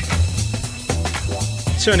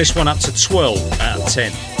 Turn this one up to 12 out of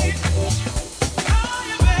 10.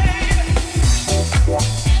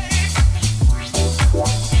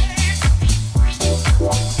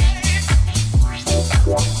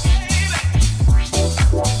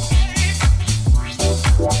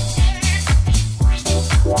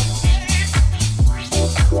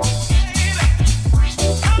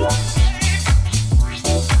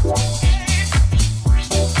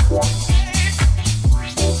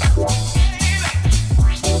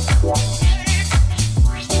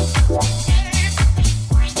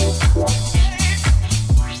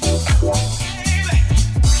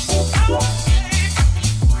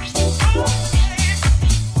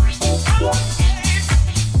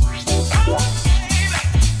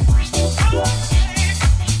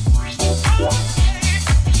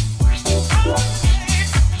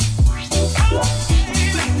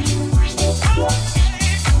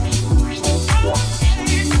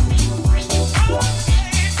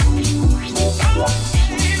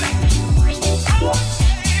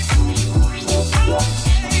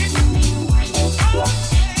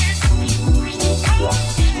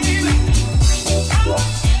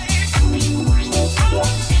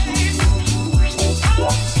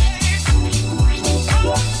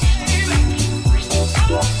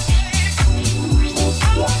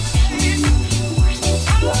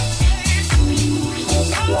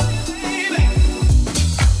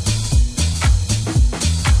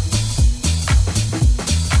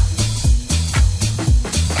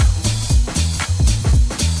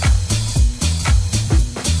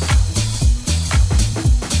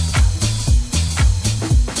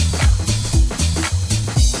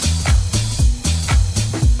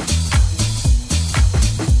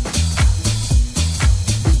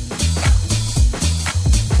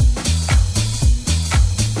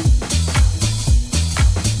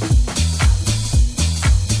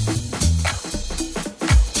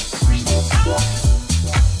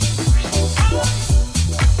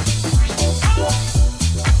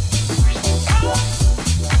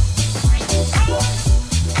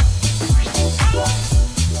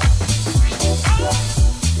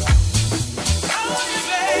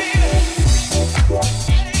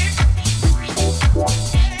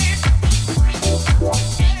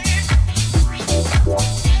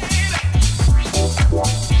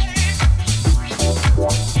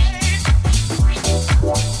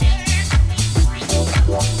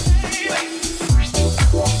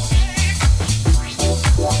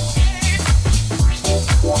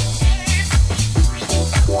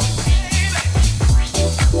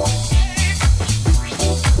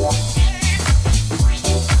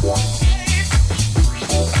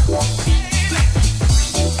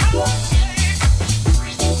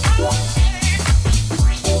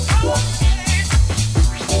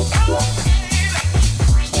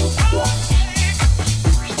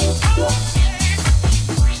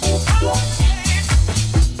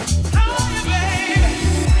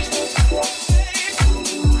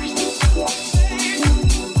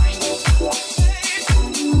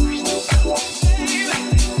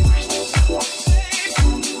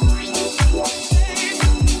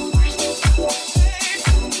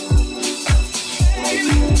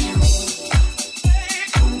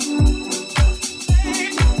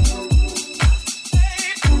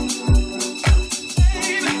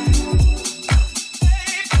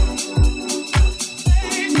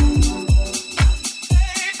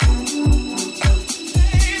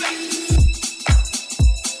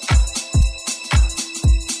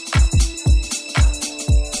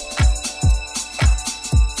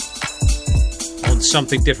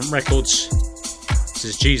 Something Different Records. This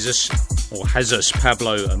is Jesus, or Jesus,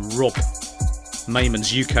 Pablo and Rob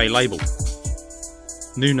Mayman's UK label.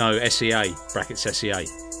 Nuno SEA, brackets SEA,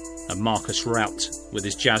 and Marcus Rout with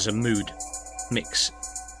his Jazz and Mood mix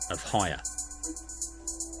of Higher.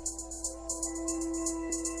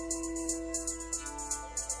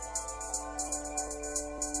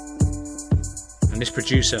 And this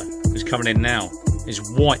producer who's coming in now is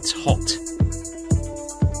White Hot.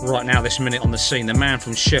 Right now, this minute on the scene, the man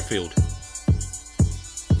from Sheffield.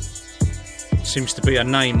 seems to be a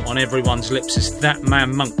name on everyone's lips. It's That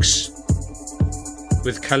Man Monks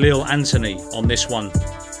with Khalil Anthony on this one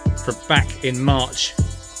from back in March.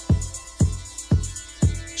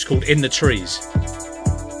 It's called In the Trees.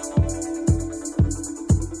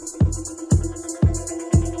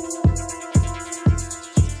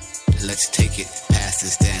 Let's take it past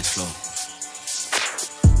this dance floor.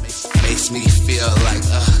 Makes me feel like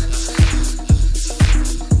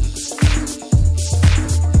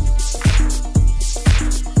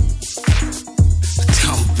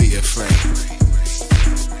don't be afraid.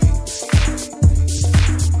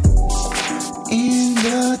 In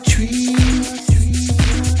the trees,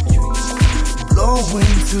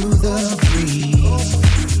 blowing through the breeze,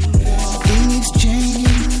 leaves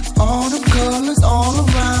changing, all the colors all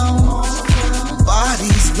around,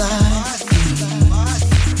 bodies like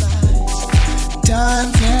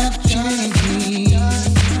times have changed me.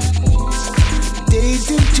 Days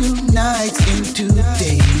into nights, into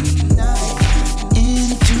days,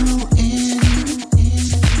 into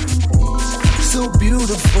so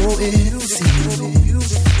beautiful it seems.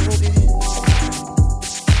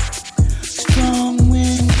 Strong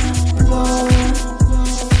winds blow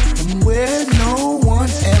from where no one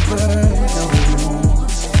ever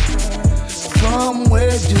knows. From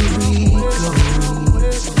where do we go?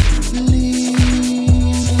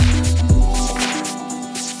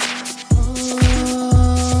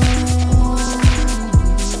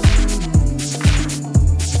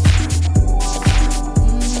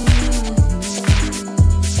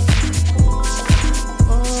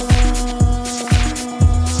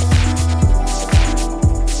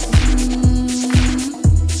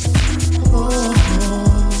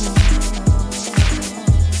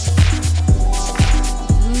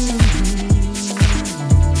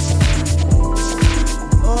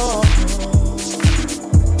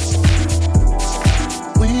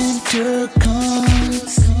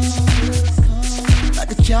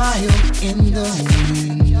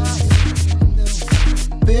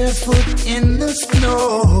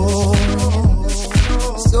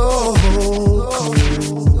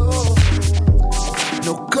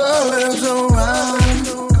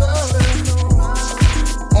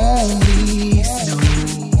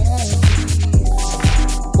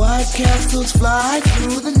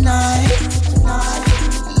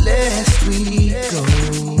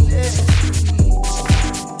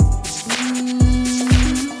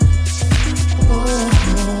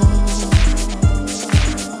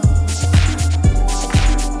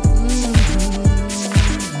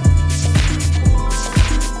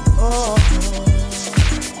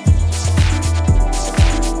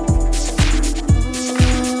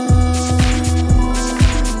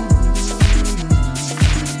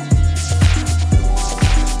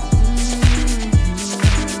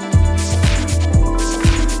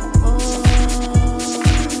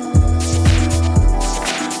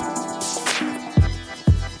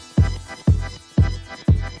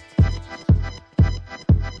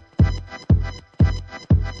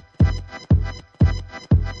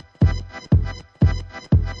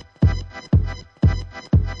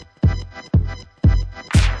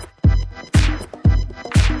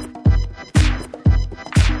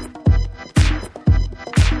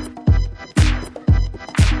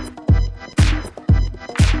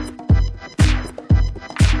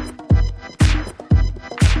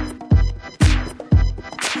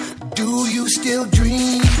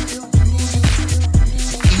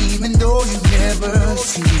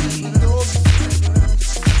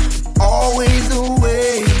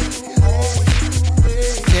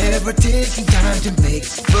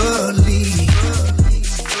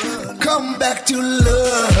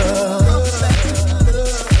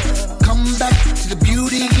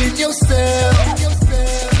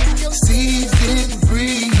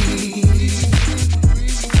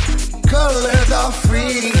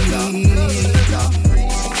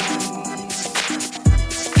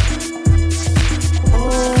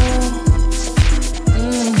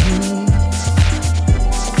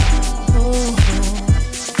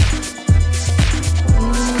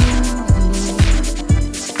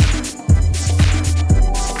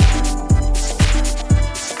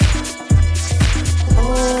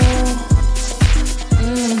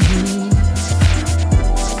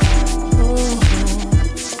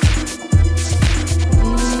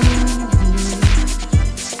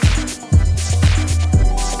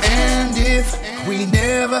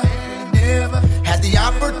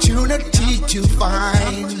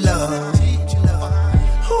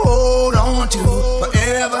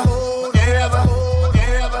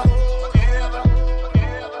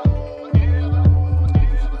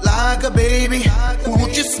 Baby,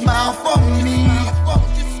 won't you smile for me?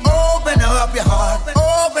 Open up your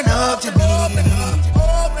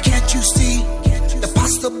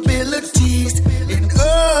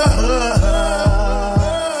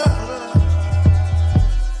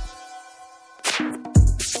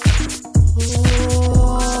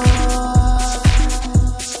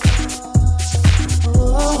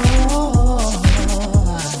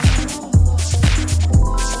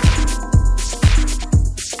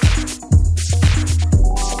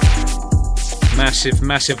massive,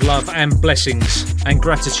 massive love and blessings and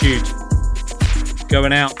gratitude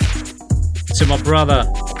going out to my brother,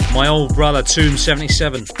 my old brother,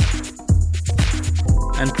 Tomb77.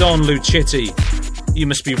 And Don Lucitti, you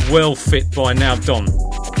must be well fit by now, Don.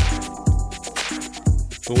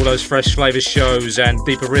 For all those Fresh Flavours shows and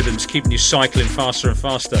deeper rhythms, keeping you cycling faster and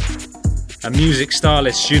faster. And music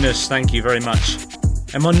stylist, Eunice, thank you very much.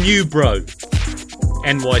 And my new bro,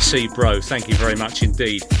 NYC bro, thank you very much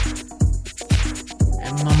indeed.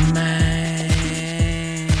 And my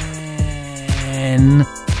man,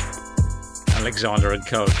 Alexander and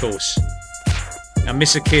Co, of course. And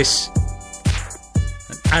Miss a Kiss.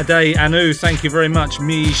 And Ade Anu, thank you very much.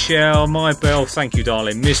 Michelle, my bell, thank you,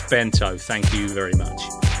 darling. Miss Bento, thank you very much.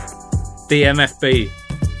 DMFB,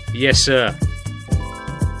 yes, sir.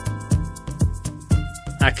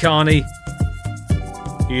 Akani,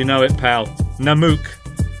 you know it, pal. Namook,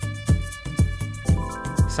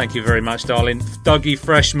 thank you very much, darling. Dougie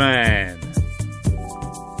Freshman,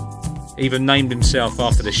 even named himself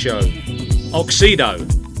after the show. Oxido,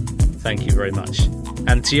 thank you very much.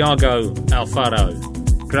 And Tiago Alfaro,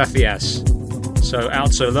 gracias. So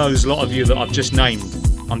out to those lot of you that I've just named,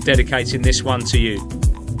 I'm dedicating this one to you,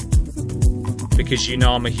 because you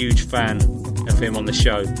know I'm a huge fan of him on the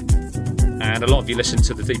show. And a lot of you listen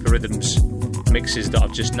to the Deeper Rhythms mixes that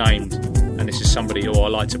I've just named, and this is somebody who I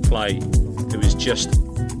like to play who is just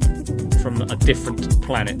from a different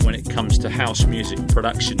planet when it comes to house music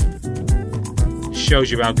production.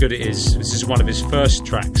 Shows you how good it is. This is one of his first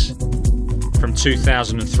tracks from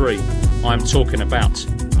 2003. I'm talking about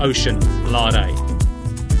Ocean Lade,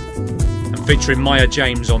 and featuring Maya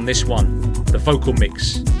James on this one, the vocal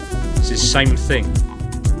mix. This is Same Thing.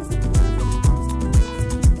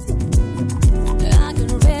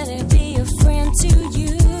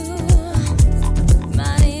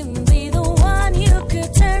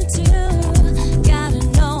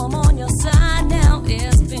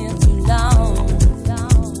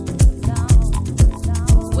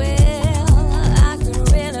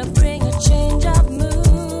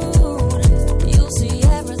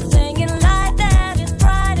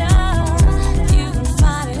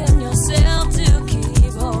 Yourself to keep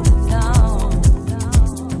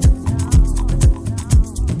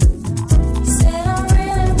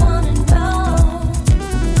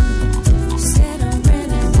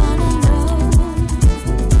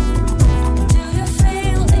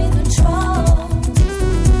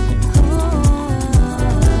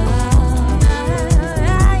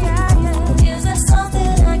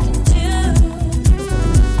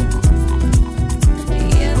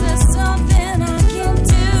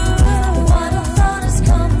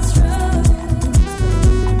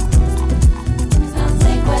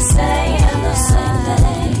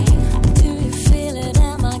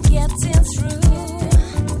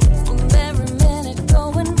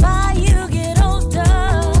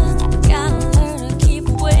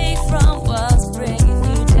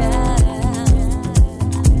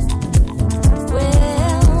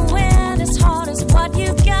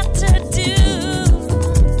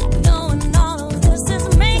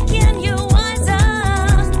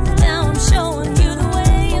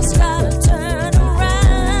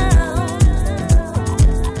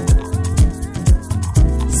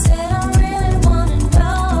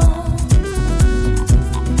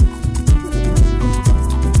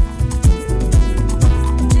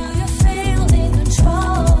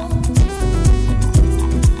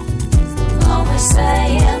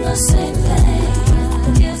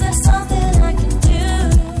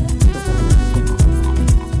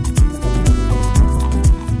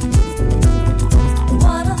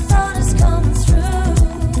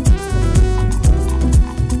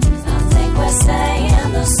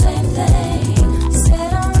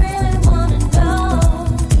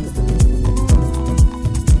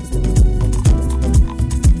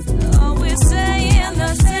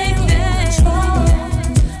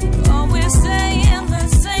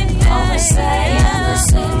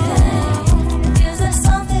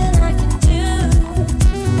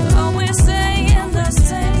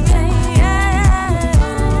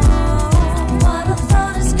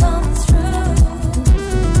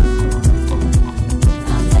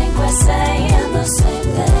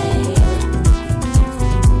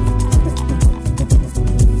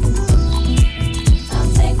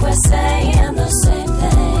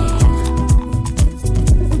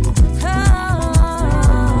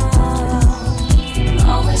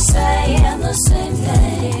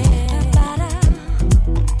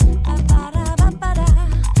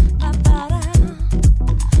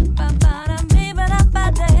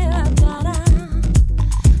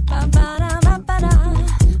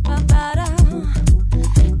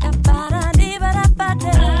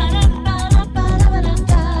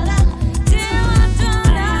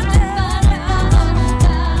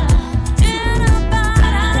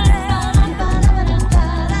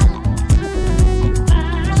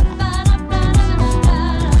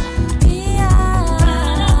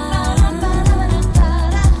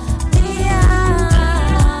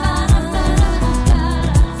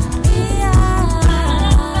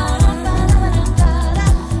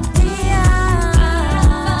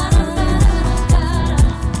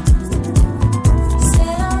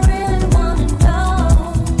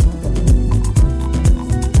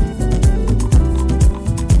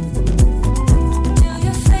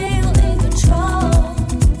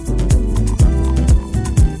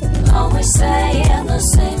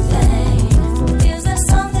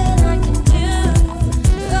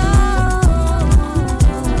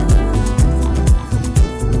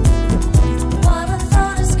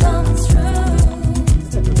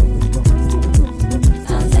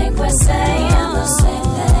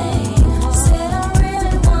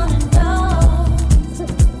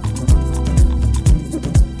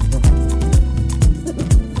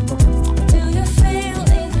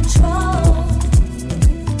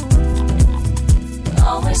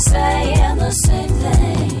the same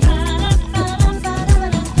thing.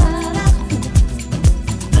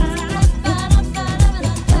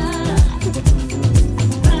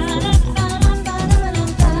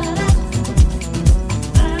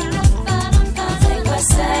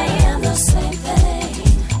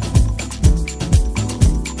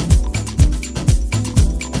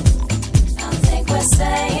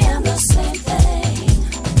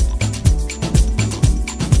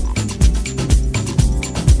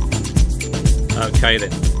 Okay then.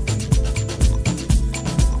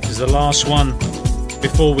 This is the last one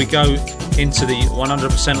before we go into the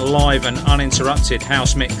 100% live and uninterrupted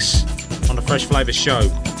house mix on the Fresh Flavours show.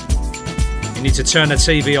 You need to turn the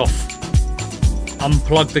TV off,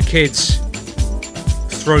 unplug the kids,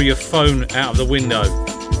 throw your phone out of the window,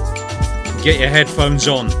 get your headphones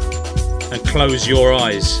on and close your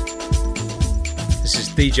eyes. This is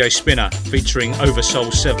DJ Spinner featuring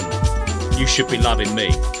Oversoul 7. You Should Be Loving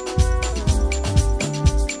Me.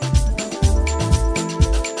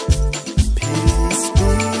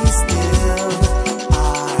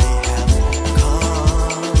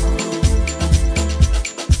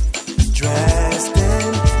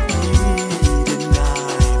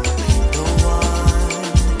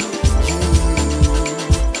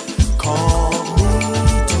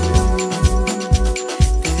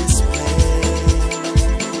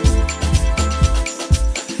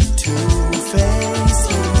 To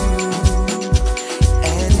face you.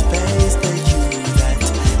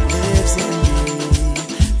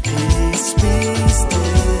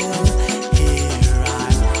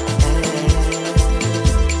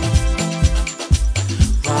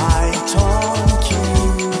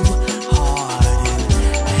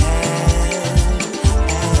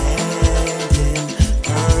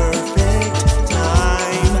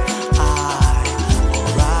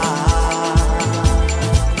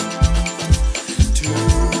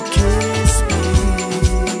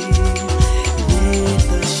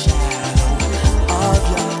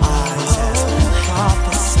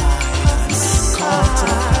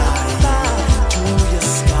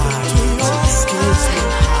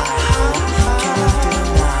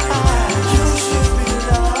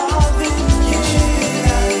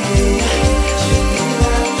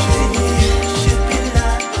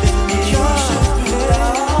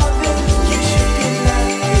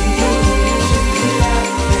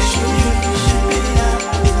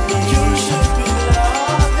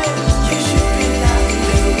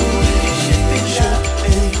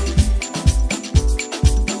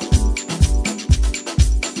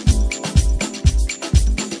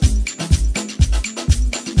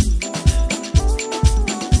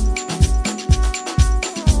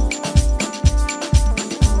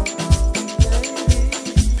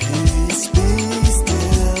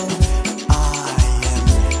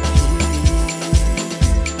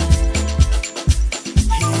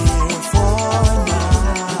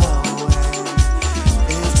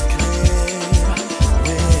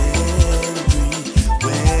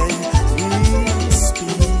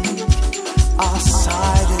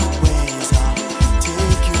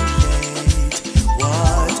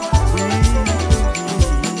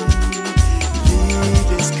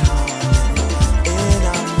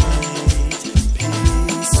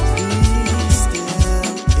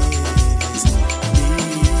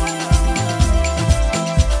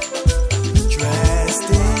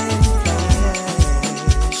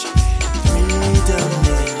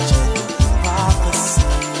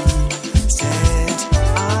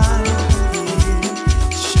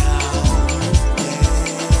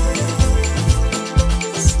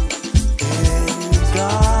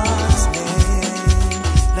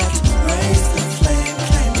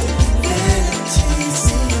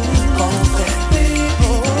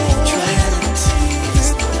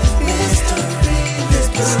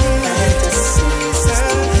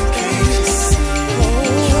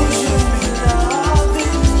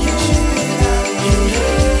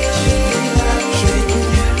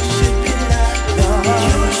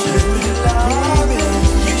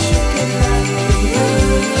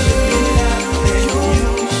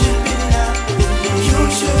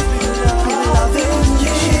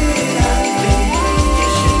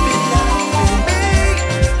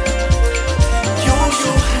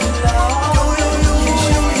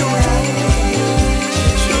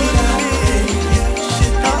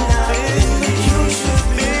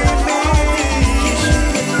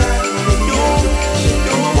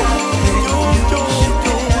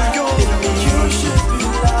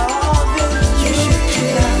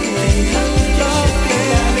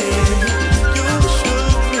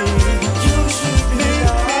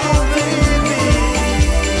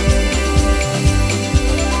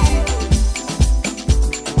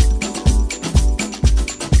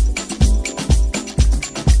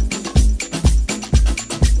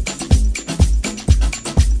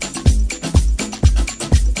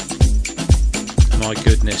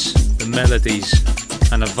 goodness, the melodies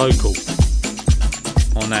and the vocal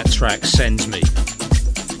on that track sends me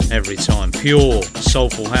every time. Pure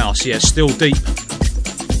soulful house, yeah, still deep.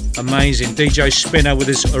 Amazing. DJ Spinner with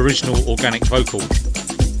his original organic vocal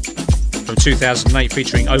from 2008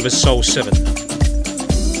 featuring Over Soul 7.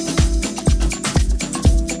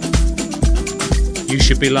 You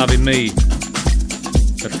Should Be Loving Me,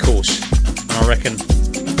 of course. And I reckon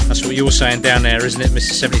that's what you're saying down there, isn't it,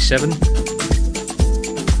 Mrs. 77?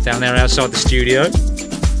 Down there outside the studio.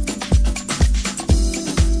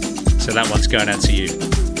 So that one's going out to you.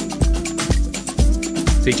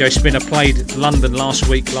 DJ Spinner played London last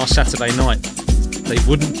Saturday night. They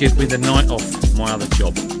wouldn't give me the night off my other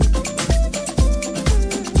job.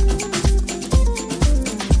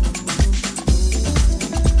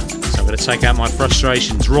 So I'm going to take out my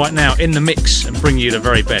frustrations right now in the mix and bring you the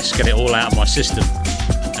very best. Get it all out of my system.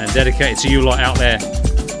 And dedicate it to you lot out there.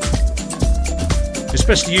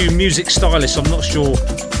 Especially you music stylists. I'm not sure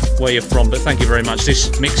where you're from, but thank you very much.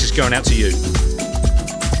 This mix is going out to you.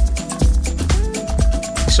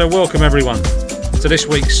 So welcome everyone to this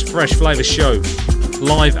week's Fresh Flavours show,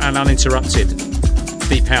 live and uninterrupted,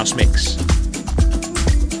 Deep House Mix.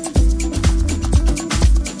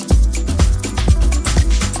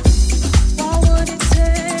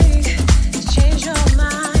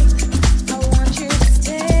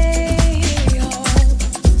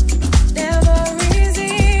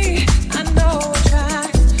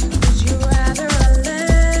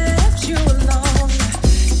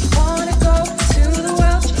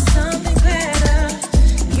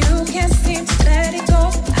 Let it go,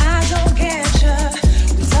 I don't get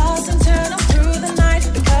you. We toss and turn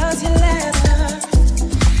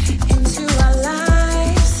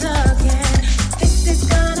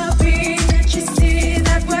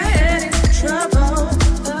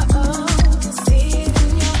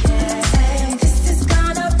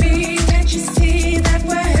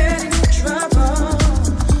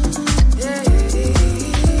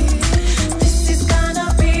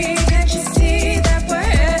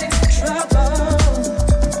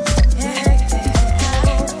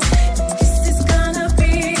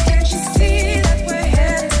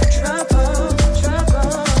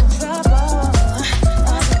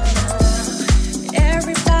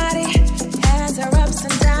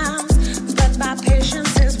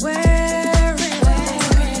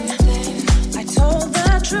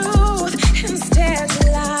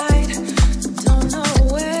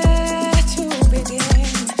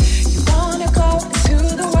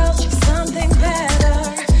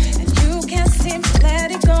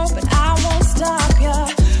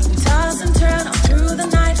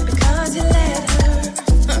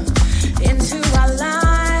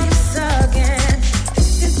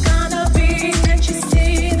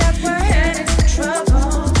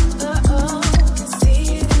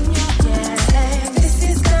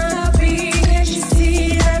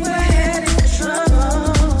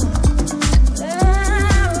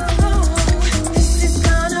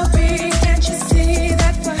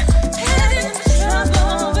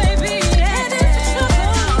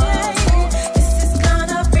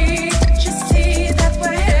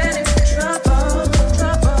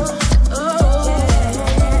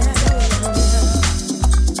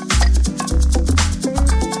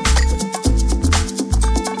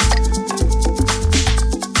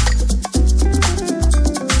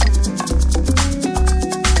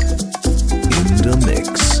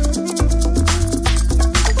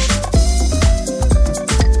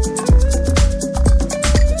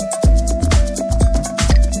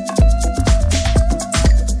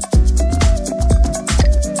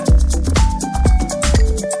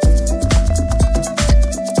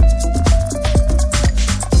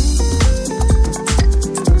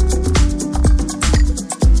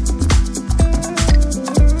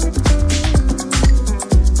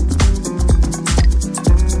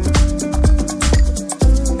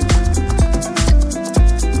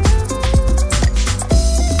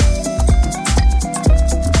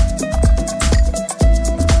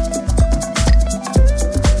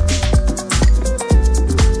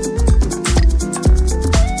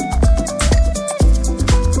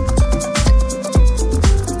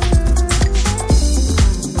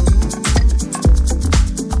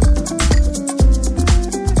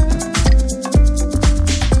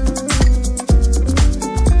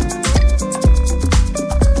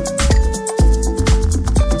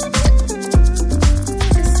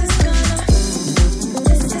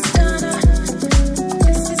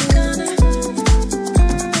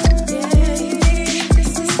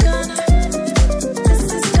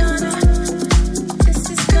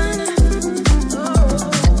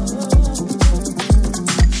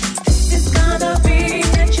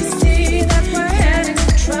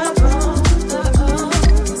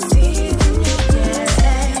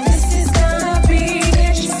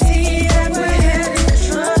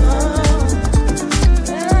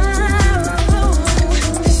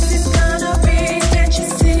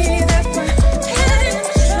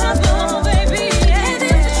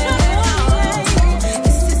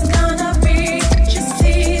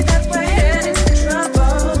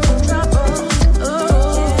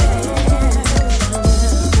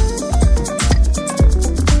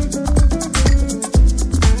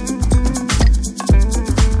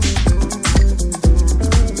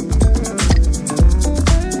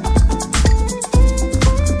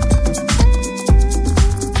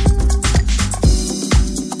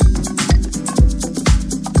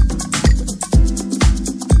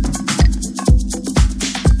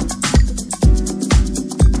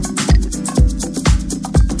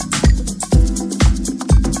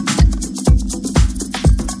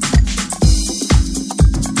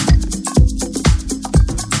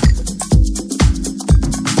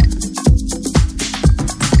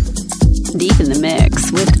Deep in the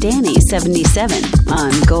Mix with Danny77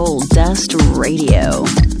 on Gold Dust Radio.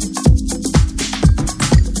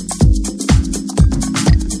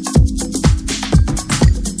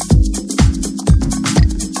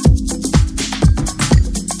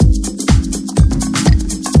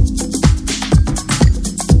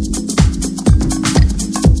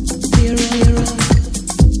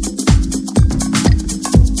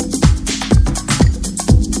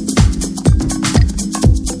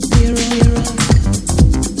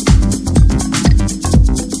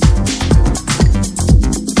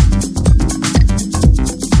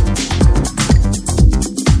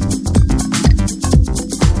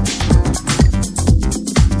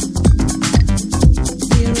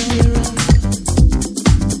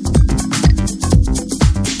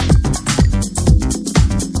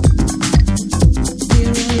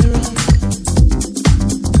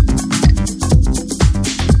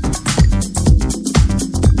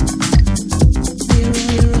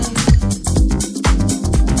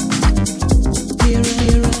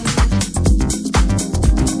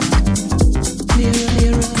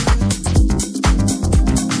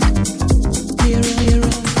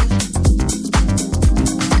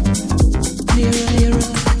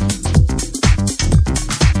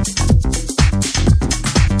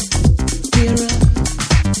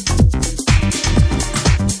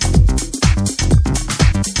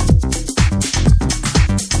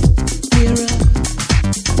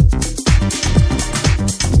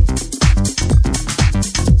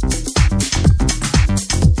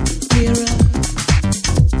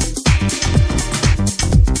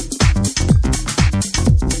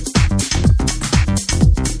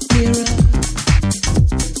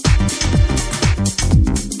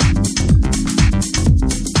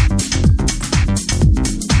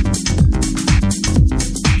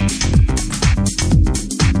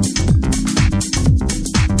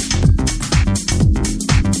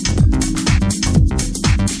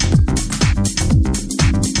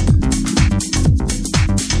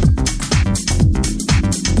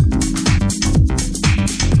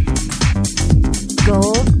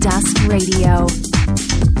 Radio.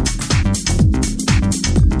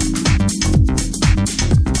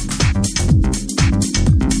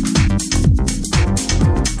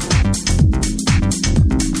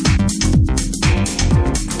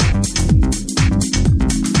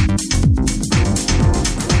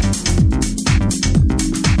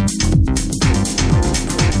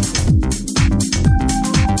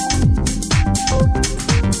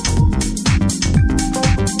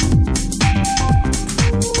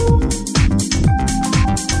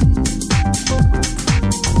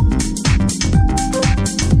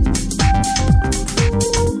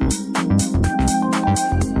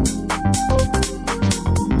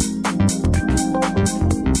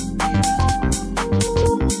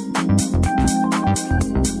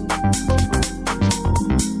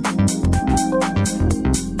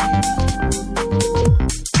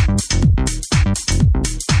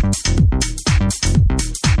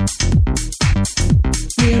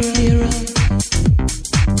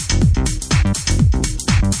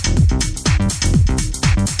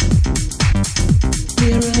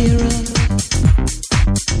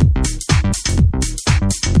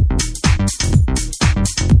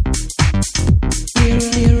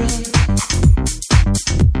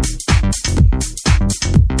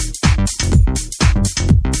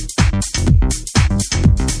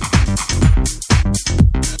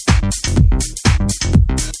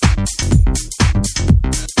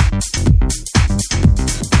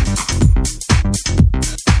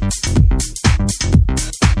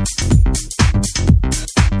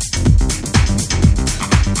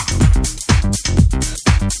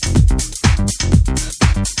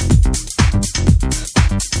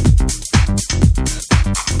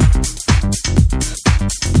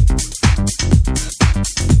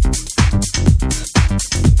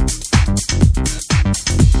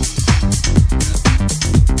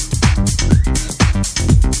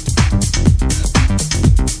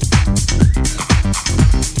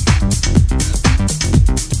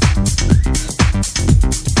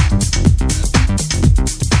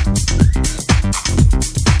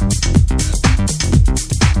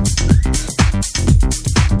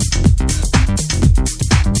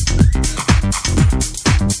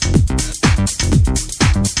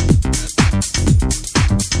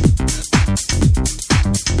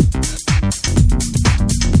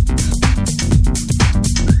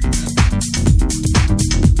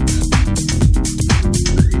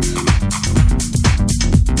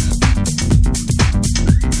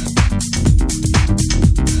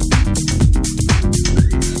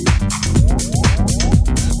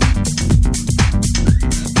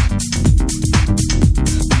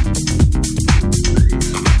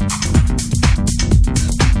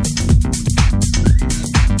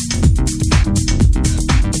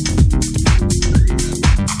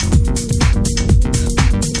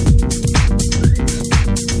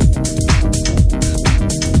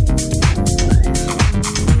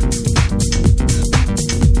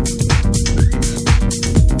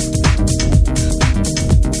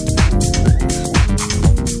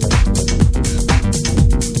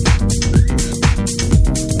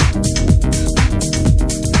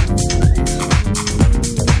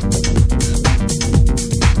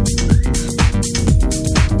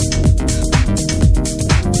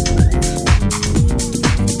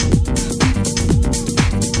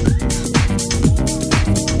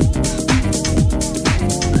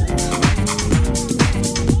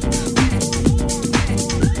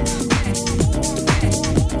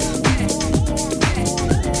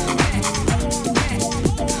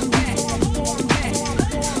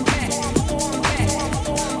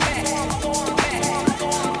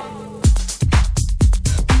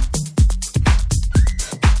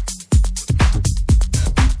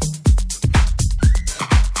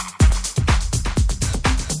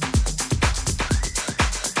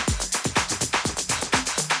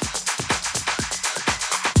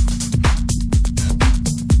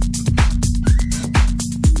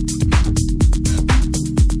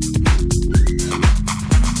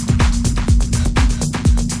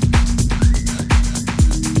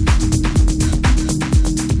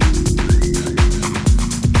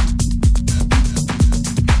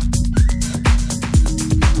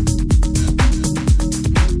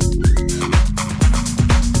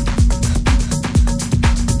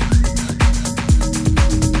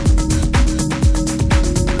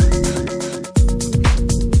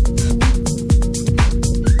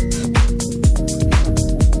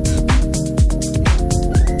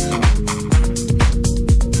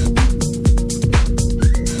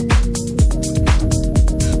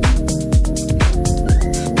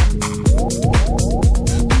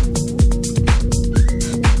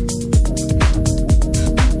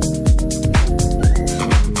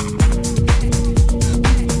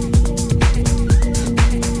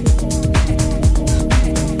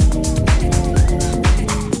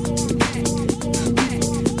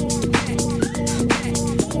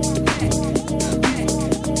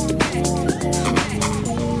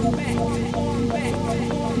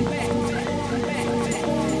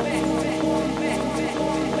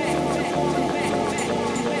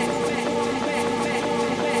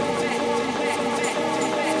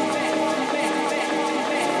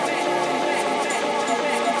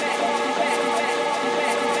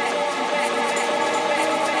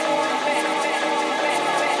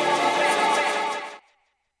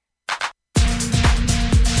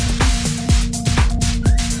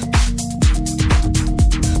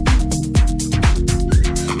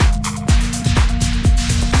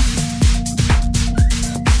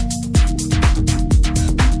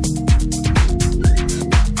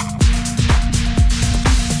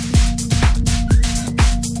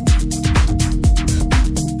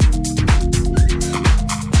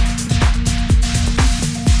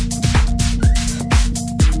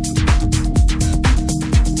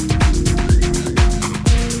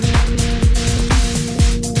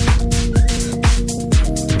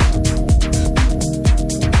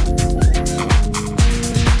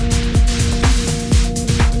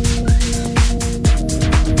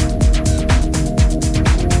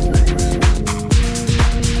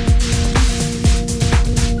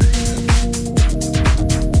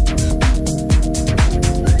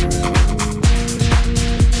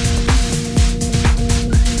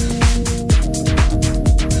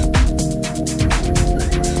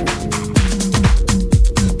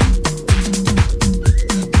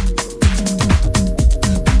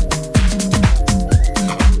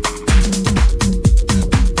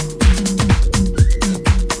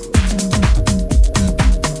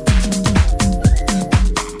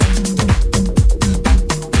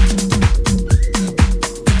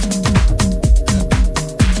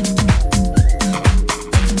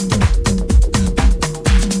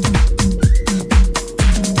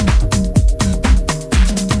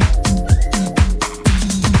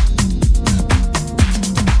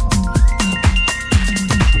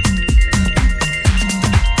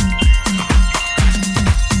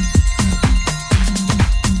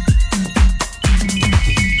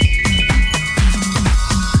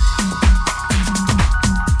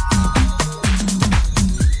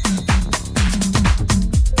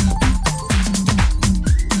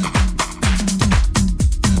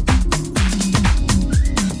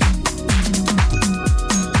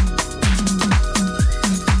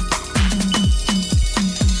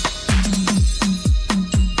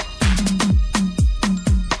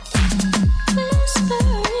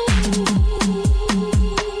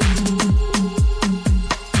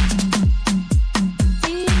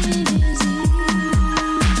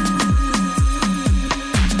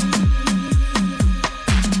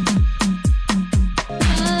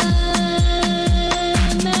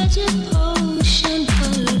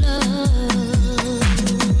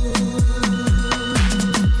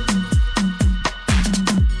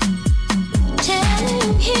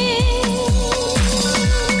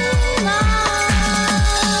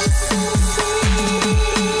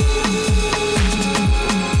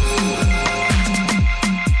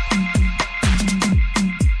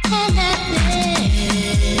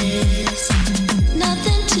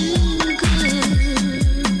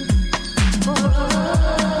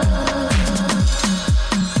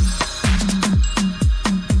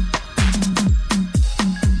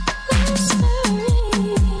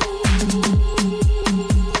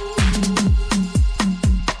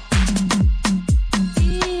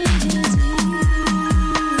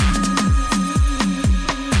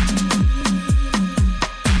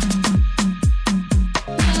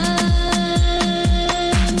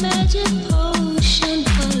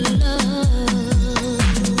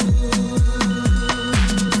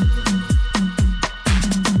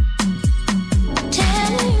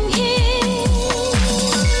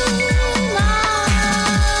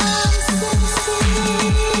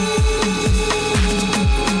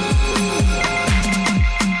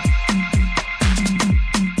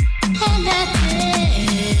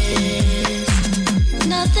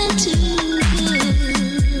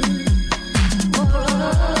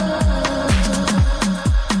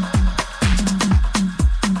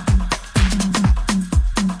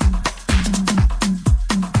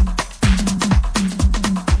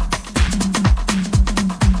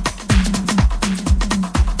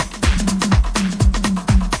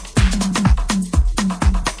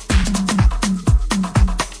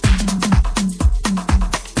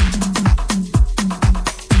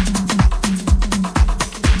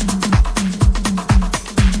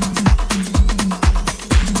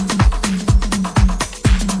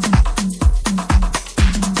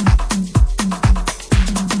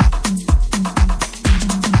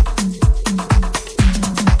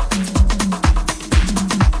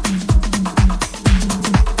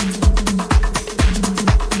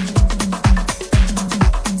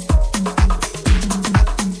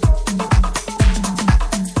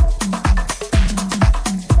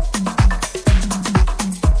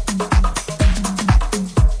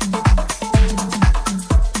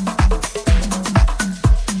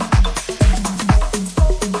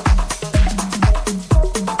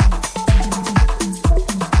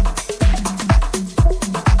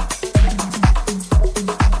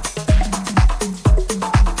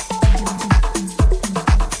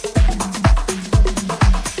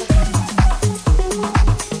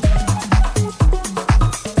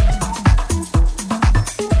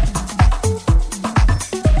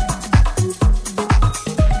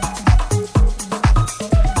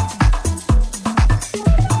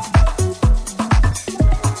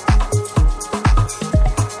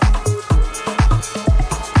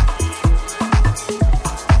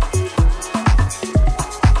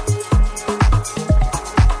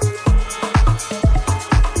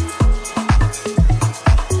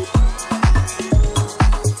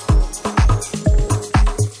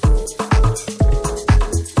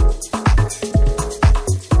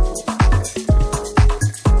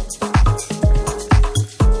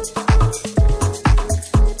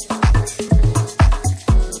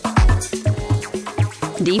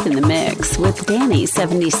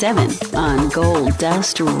 77 on Gold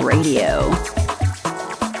Dust Radio.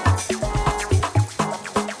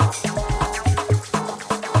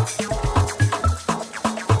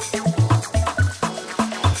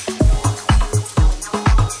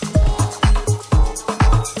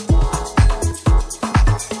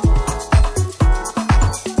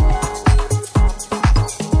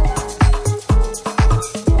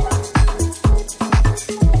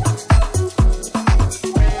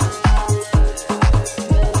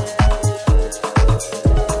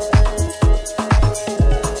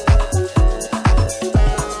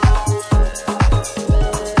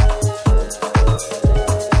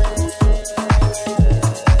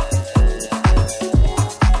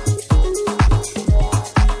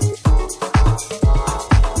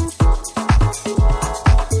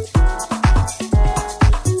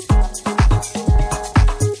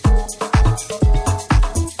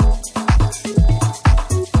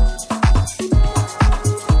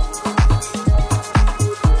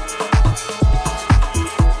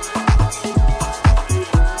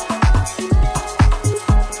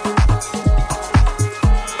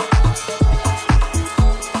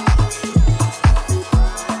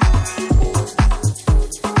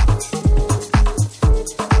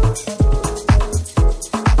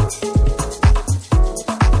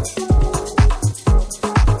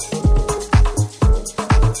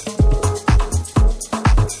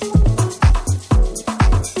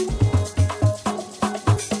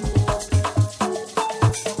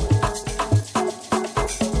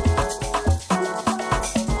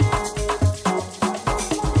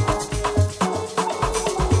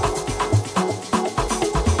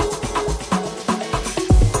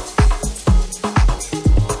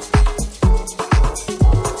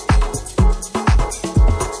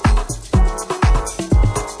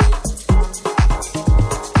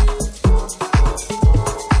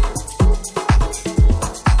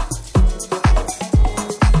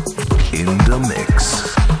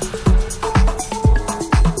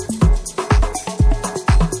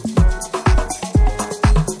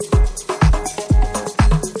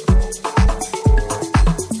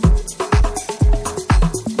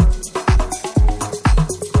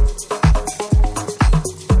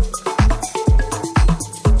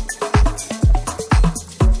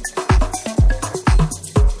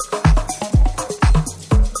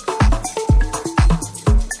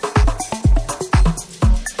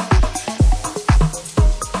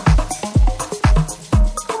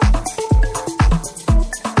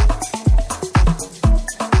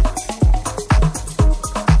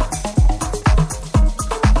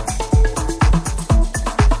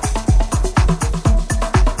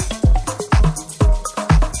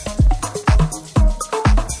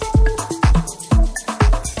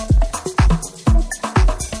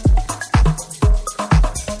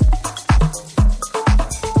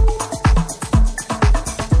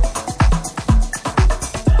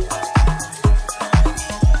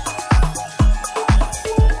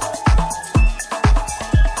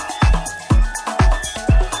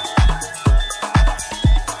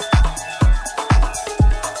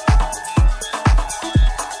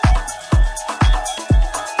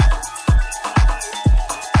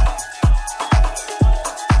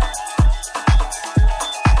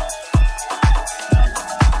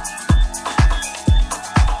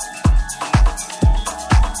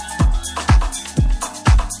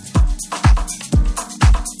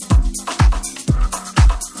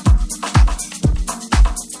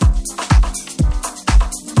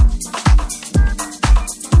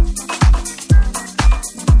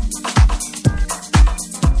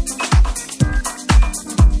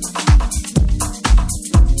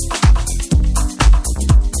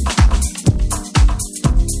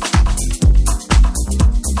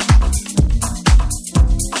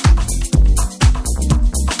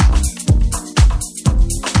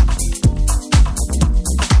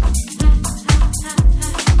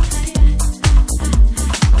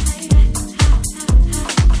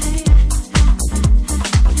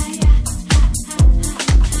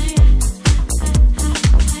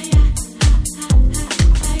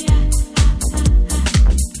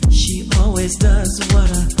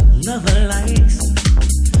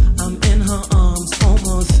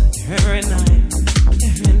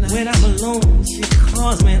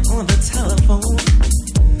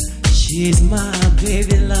 She's my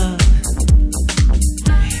baby love.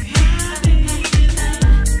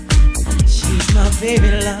 She's my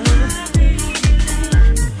baby love.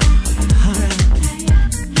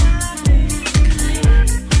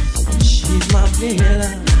 She's my baby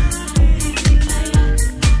love.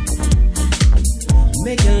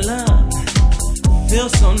 Making love feel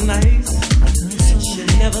so nice. She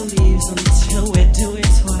never leaves until we do it.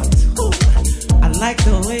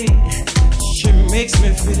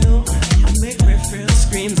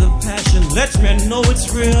 lets me know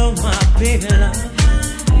it's real, my baby love.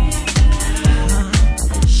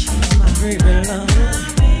 She's my baby love.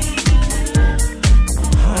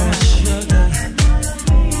 Oh, sugar,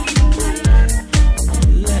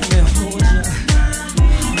 let me hold you.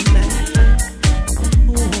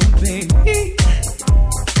 Oh, baby,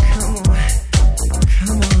 come on,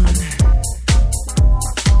 come on.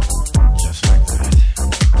 Just like that,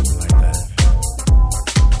 like that.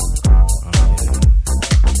 Oh yeah,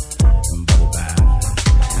 bubble bath.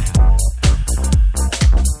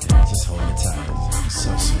 Yeah, just hold me tight,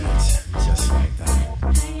 so sweet, just like that.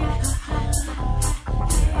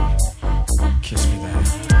 Yeah, kiss me back.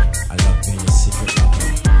 I love being your secret lover.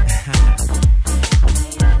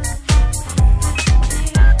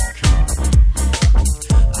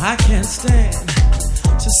 I can't stand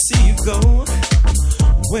to see you go.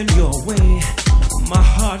 When you're away, my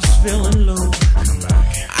heart's feeling low. Come back.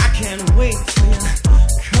 I can't wait till you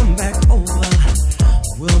come back over.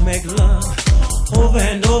 We'll make love over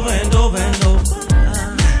and over and over and over.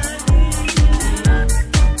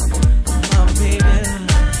 My baby,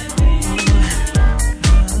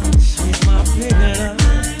 she's my baby love.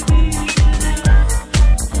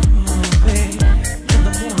 Oh, babe, in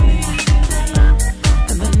the morning,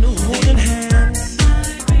 in the noon, holding hands,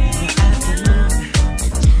 in the afternoon,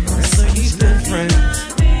 and the evening friends.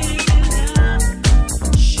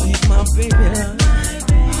 She's my baby love.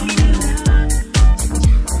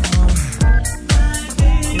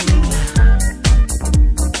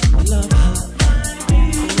 Love her,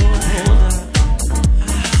 hold her,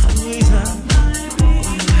 squeeze her,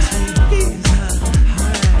 tease her,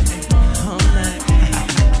 all night.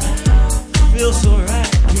 Feels so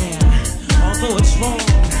right, yeah. Although it's wrong,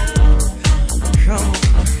 come on.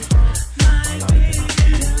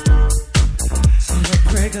 Till the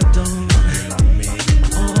break of dawn,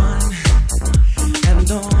 on and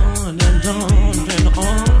on and on and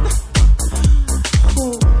on.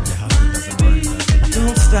 Oh,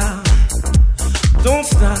 don't stop, don't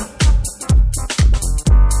stop.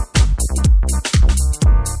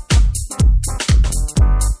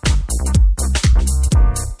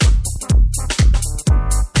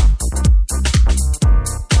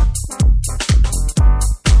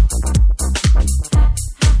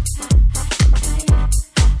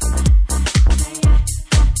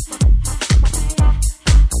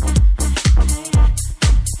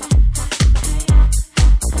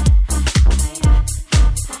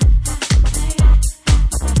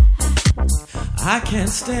 I can't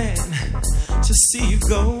stand to see you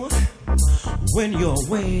go. When you're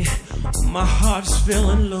away, my heart's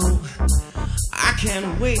feeling low. I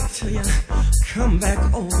can't wait till you come back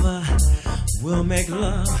over. We'll make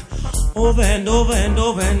love over and over and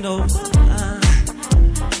over and over.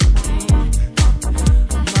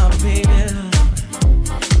 My baby love,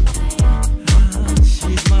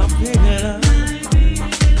 she's my baby love.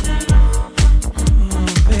 Oh,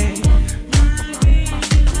 babe,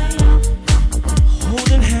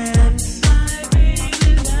 holding hands,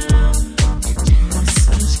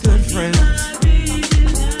 such good friends.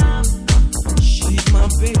 She's my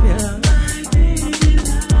baby love.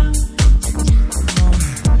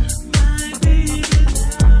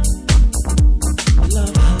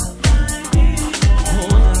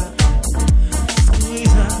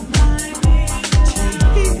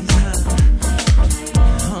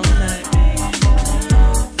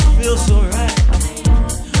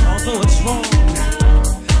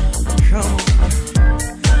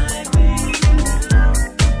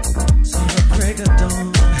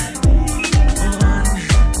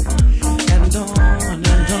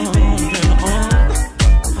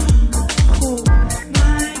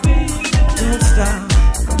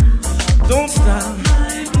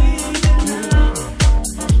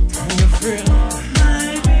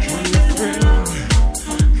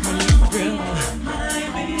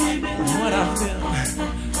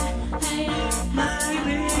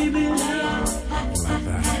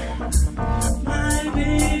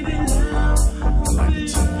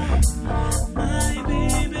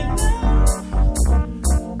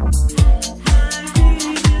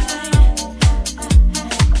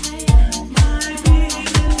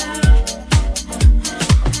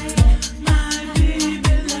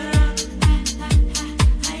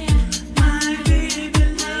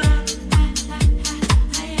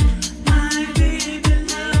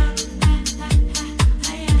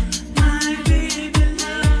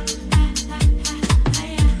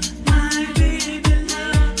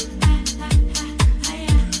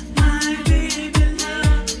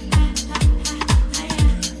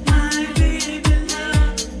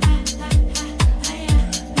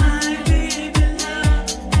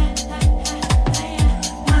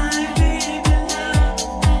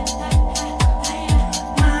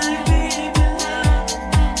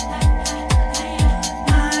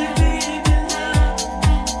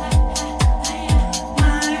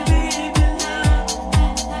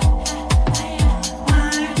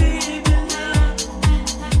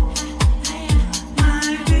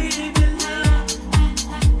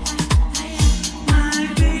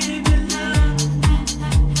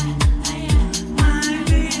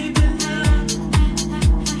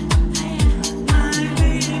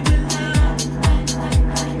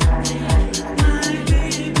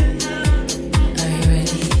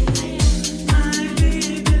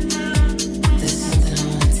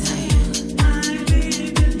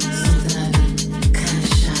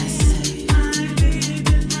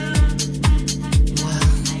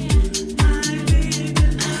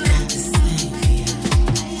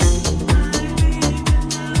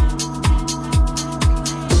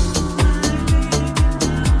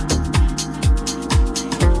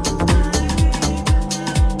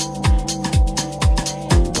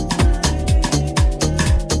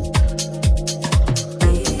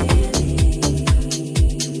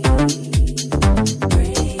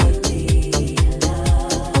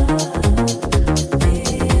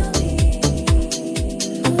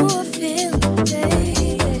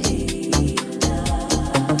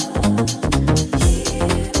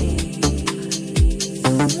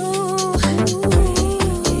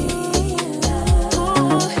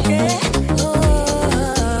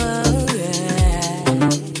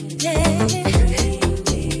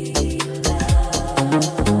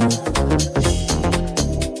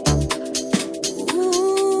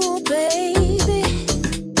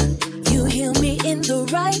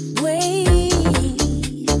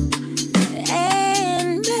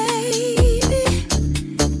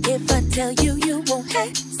 tell you you won't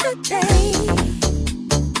hesitate.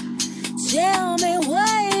 Tell me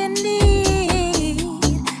what you need,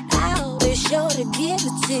 I'll be sure to give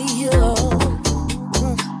it to you.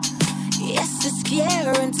 Yes, it's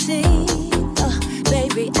guaranteed.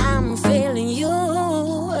 Baby, I'm feeling you.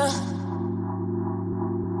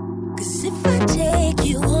 'Cause if I take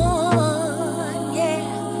you on, yeah,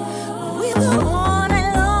 we'll go on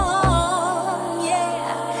and on,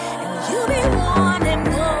 yeah, and you'll be wanting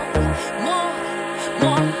more, more,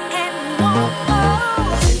 more and more.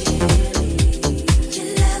 Your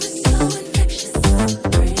love is so infectious.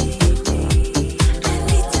 I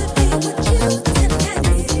need to be with you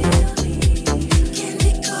tonight.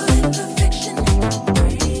 Candy coated perfection.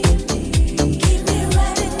 Keep me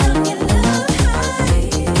riding on your love high.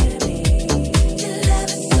 Your love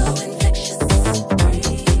is so infectious.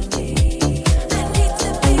 I need to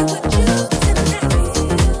be with you tonight.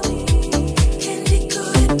 Candy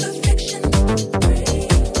coated perfection.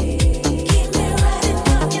 Keep me riding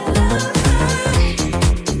on your love high.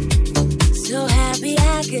 So happy I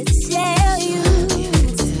could tell you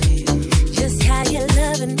just how your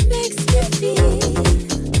loving makes me feel.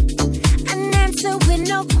 An answer with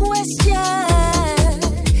no question,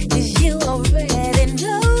 'cause you already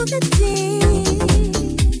know the deal.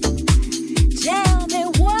 Tell me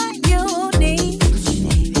what you need.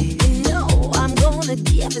 You know I'm gonna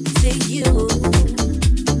give it to you.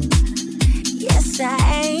 Yes, I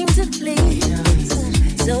aim to please.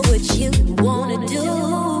 So what you wanna do?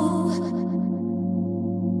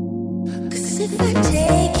 'Cause if I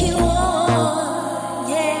take you on,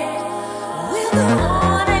 yeah, we'll go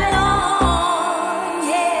on and on,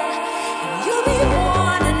 yeah, and you'll be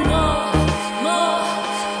wanting more, more,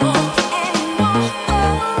 more and more.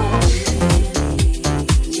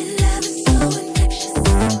 Your love is so infectious.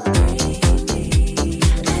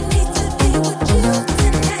 I need to be with you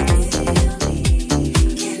tonight.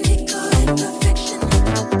 Candy coated perfection.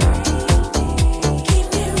 Keep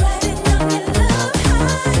me riding on your love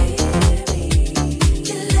high.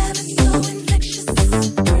 Your love is so infectious.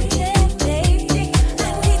 Yeah, baby,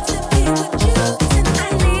 I need to be with you tonight.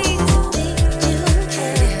 I need to be with you.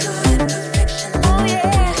 Candy coated perfection. Oh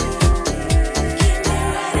yeah. Keep me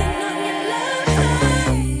riding on your love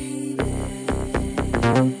high.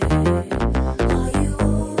 Are you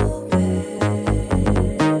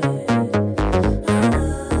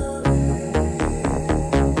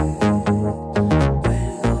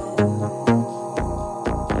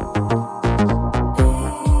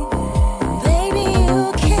Baby,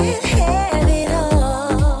 you can't have it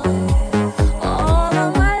all of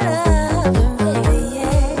my love, baby,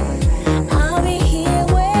 yeah. I'll be here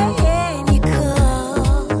when you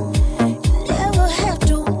call. Never have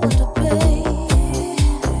to wonder, baby.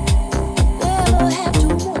 Never have to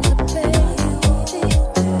wonder, baby.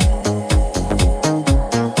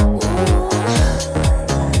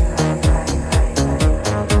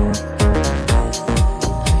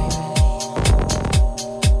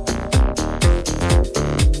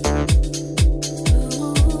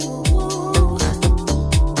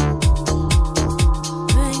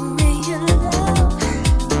 Bring me your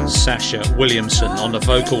love. Sasha Williamson on the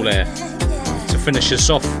vocal there to finish us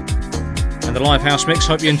off. And the live house mix,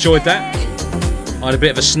 hope you enjoyed that. I had a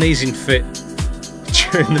bit of a sneezing fit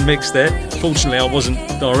during the mix there. Fortunately, I wasn't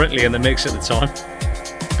directly in the mix at the time.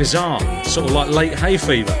 Bizarre, sort of like late hay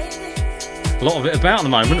fever. A lot of it about at the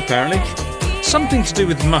moment, apparently. Something to do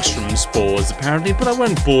with mushroom spores, apparently, but I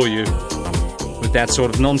won't bore you with that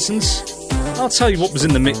sort of nonsense. I'll tell you what was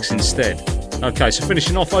in the mix instead. Okay, so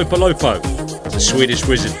finishing off Opalopo, the Swedish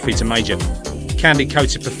Wizard, Peter Major. Candy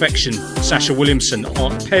Coated Perfection, Sasha Williamson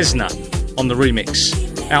on Pesna on the remix.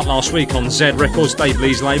 Out last week on Z Records, Dave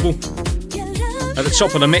Lee's label. At the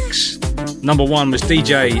top of the mix, number one was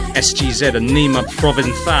DJ SGZ and Nima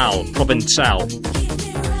Provençal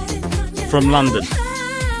from London.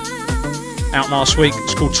 Out last week,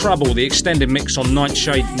 it's called Trouble, the extended mix on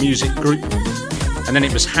Nightshade Music Group. And then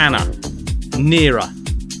it was Hannah, Nearer,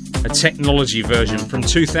 a technology version from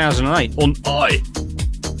 2008 on I.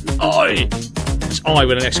 It's I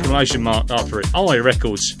with an exclamation mark after it. I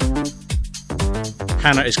Records.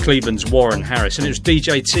 Hannah is Cleveland's Warren Harris. And it was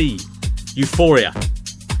DJ T, Euphoria,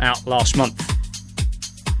 out last month.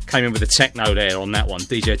 Came in with a techno there on that one.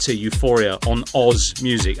 DJ T, Euphoria on Oz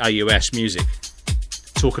Music, AUS Music.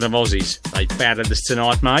 Talking of Aussies, they battered us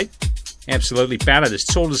tonight, mate. Absolutely battered us.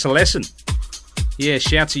 Taught us a lesson. Yeah,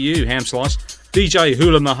 shout to you, Ham Slice. DJ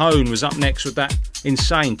Hula Mahone was up next with that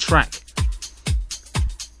insane track.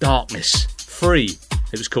 Darkness. Free.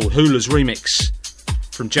 It was called Hula's Remix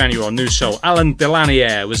from January on New Soul. Alan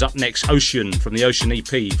Delanier was up next. Ocean from the Ocean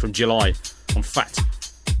EP from July on Fat.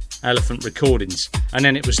 Elephant Recordings. And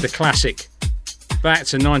then it was the classic, back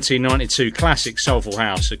to 1992, classic Soulful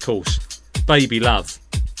House, of course. Baby Love,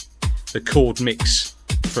 the chord mix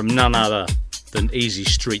from none other than Easy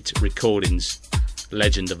Street Recordings,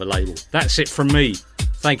 legend of a label. That's it from me.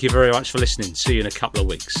 Thank you very much for listening. See you in a couple of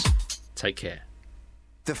weeks. Take care.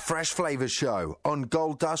 The Fresh Flavours Show on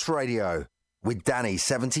Gold Dust Radio with Danny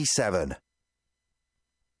 77.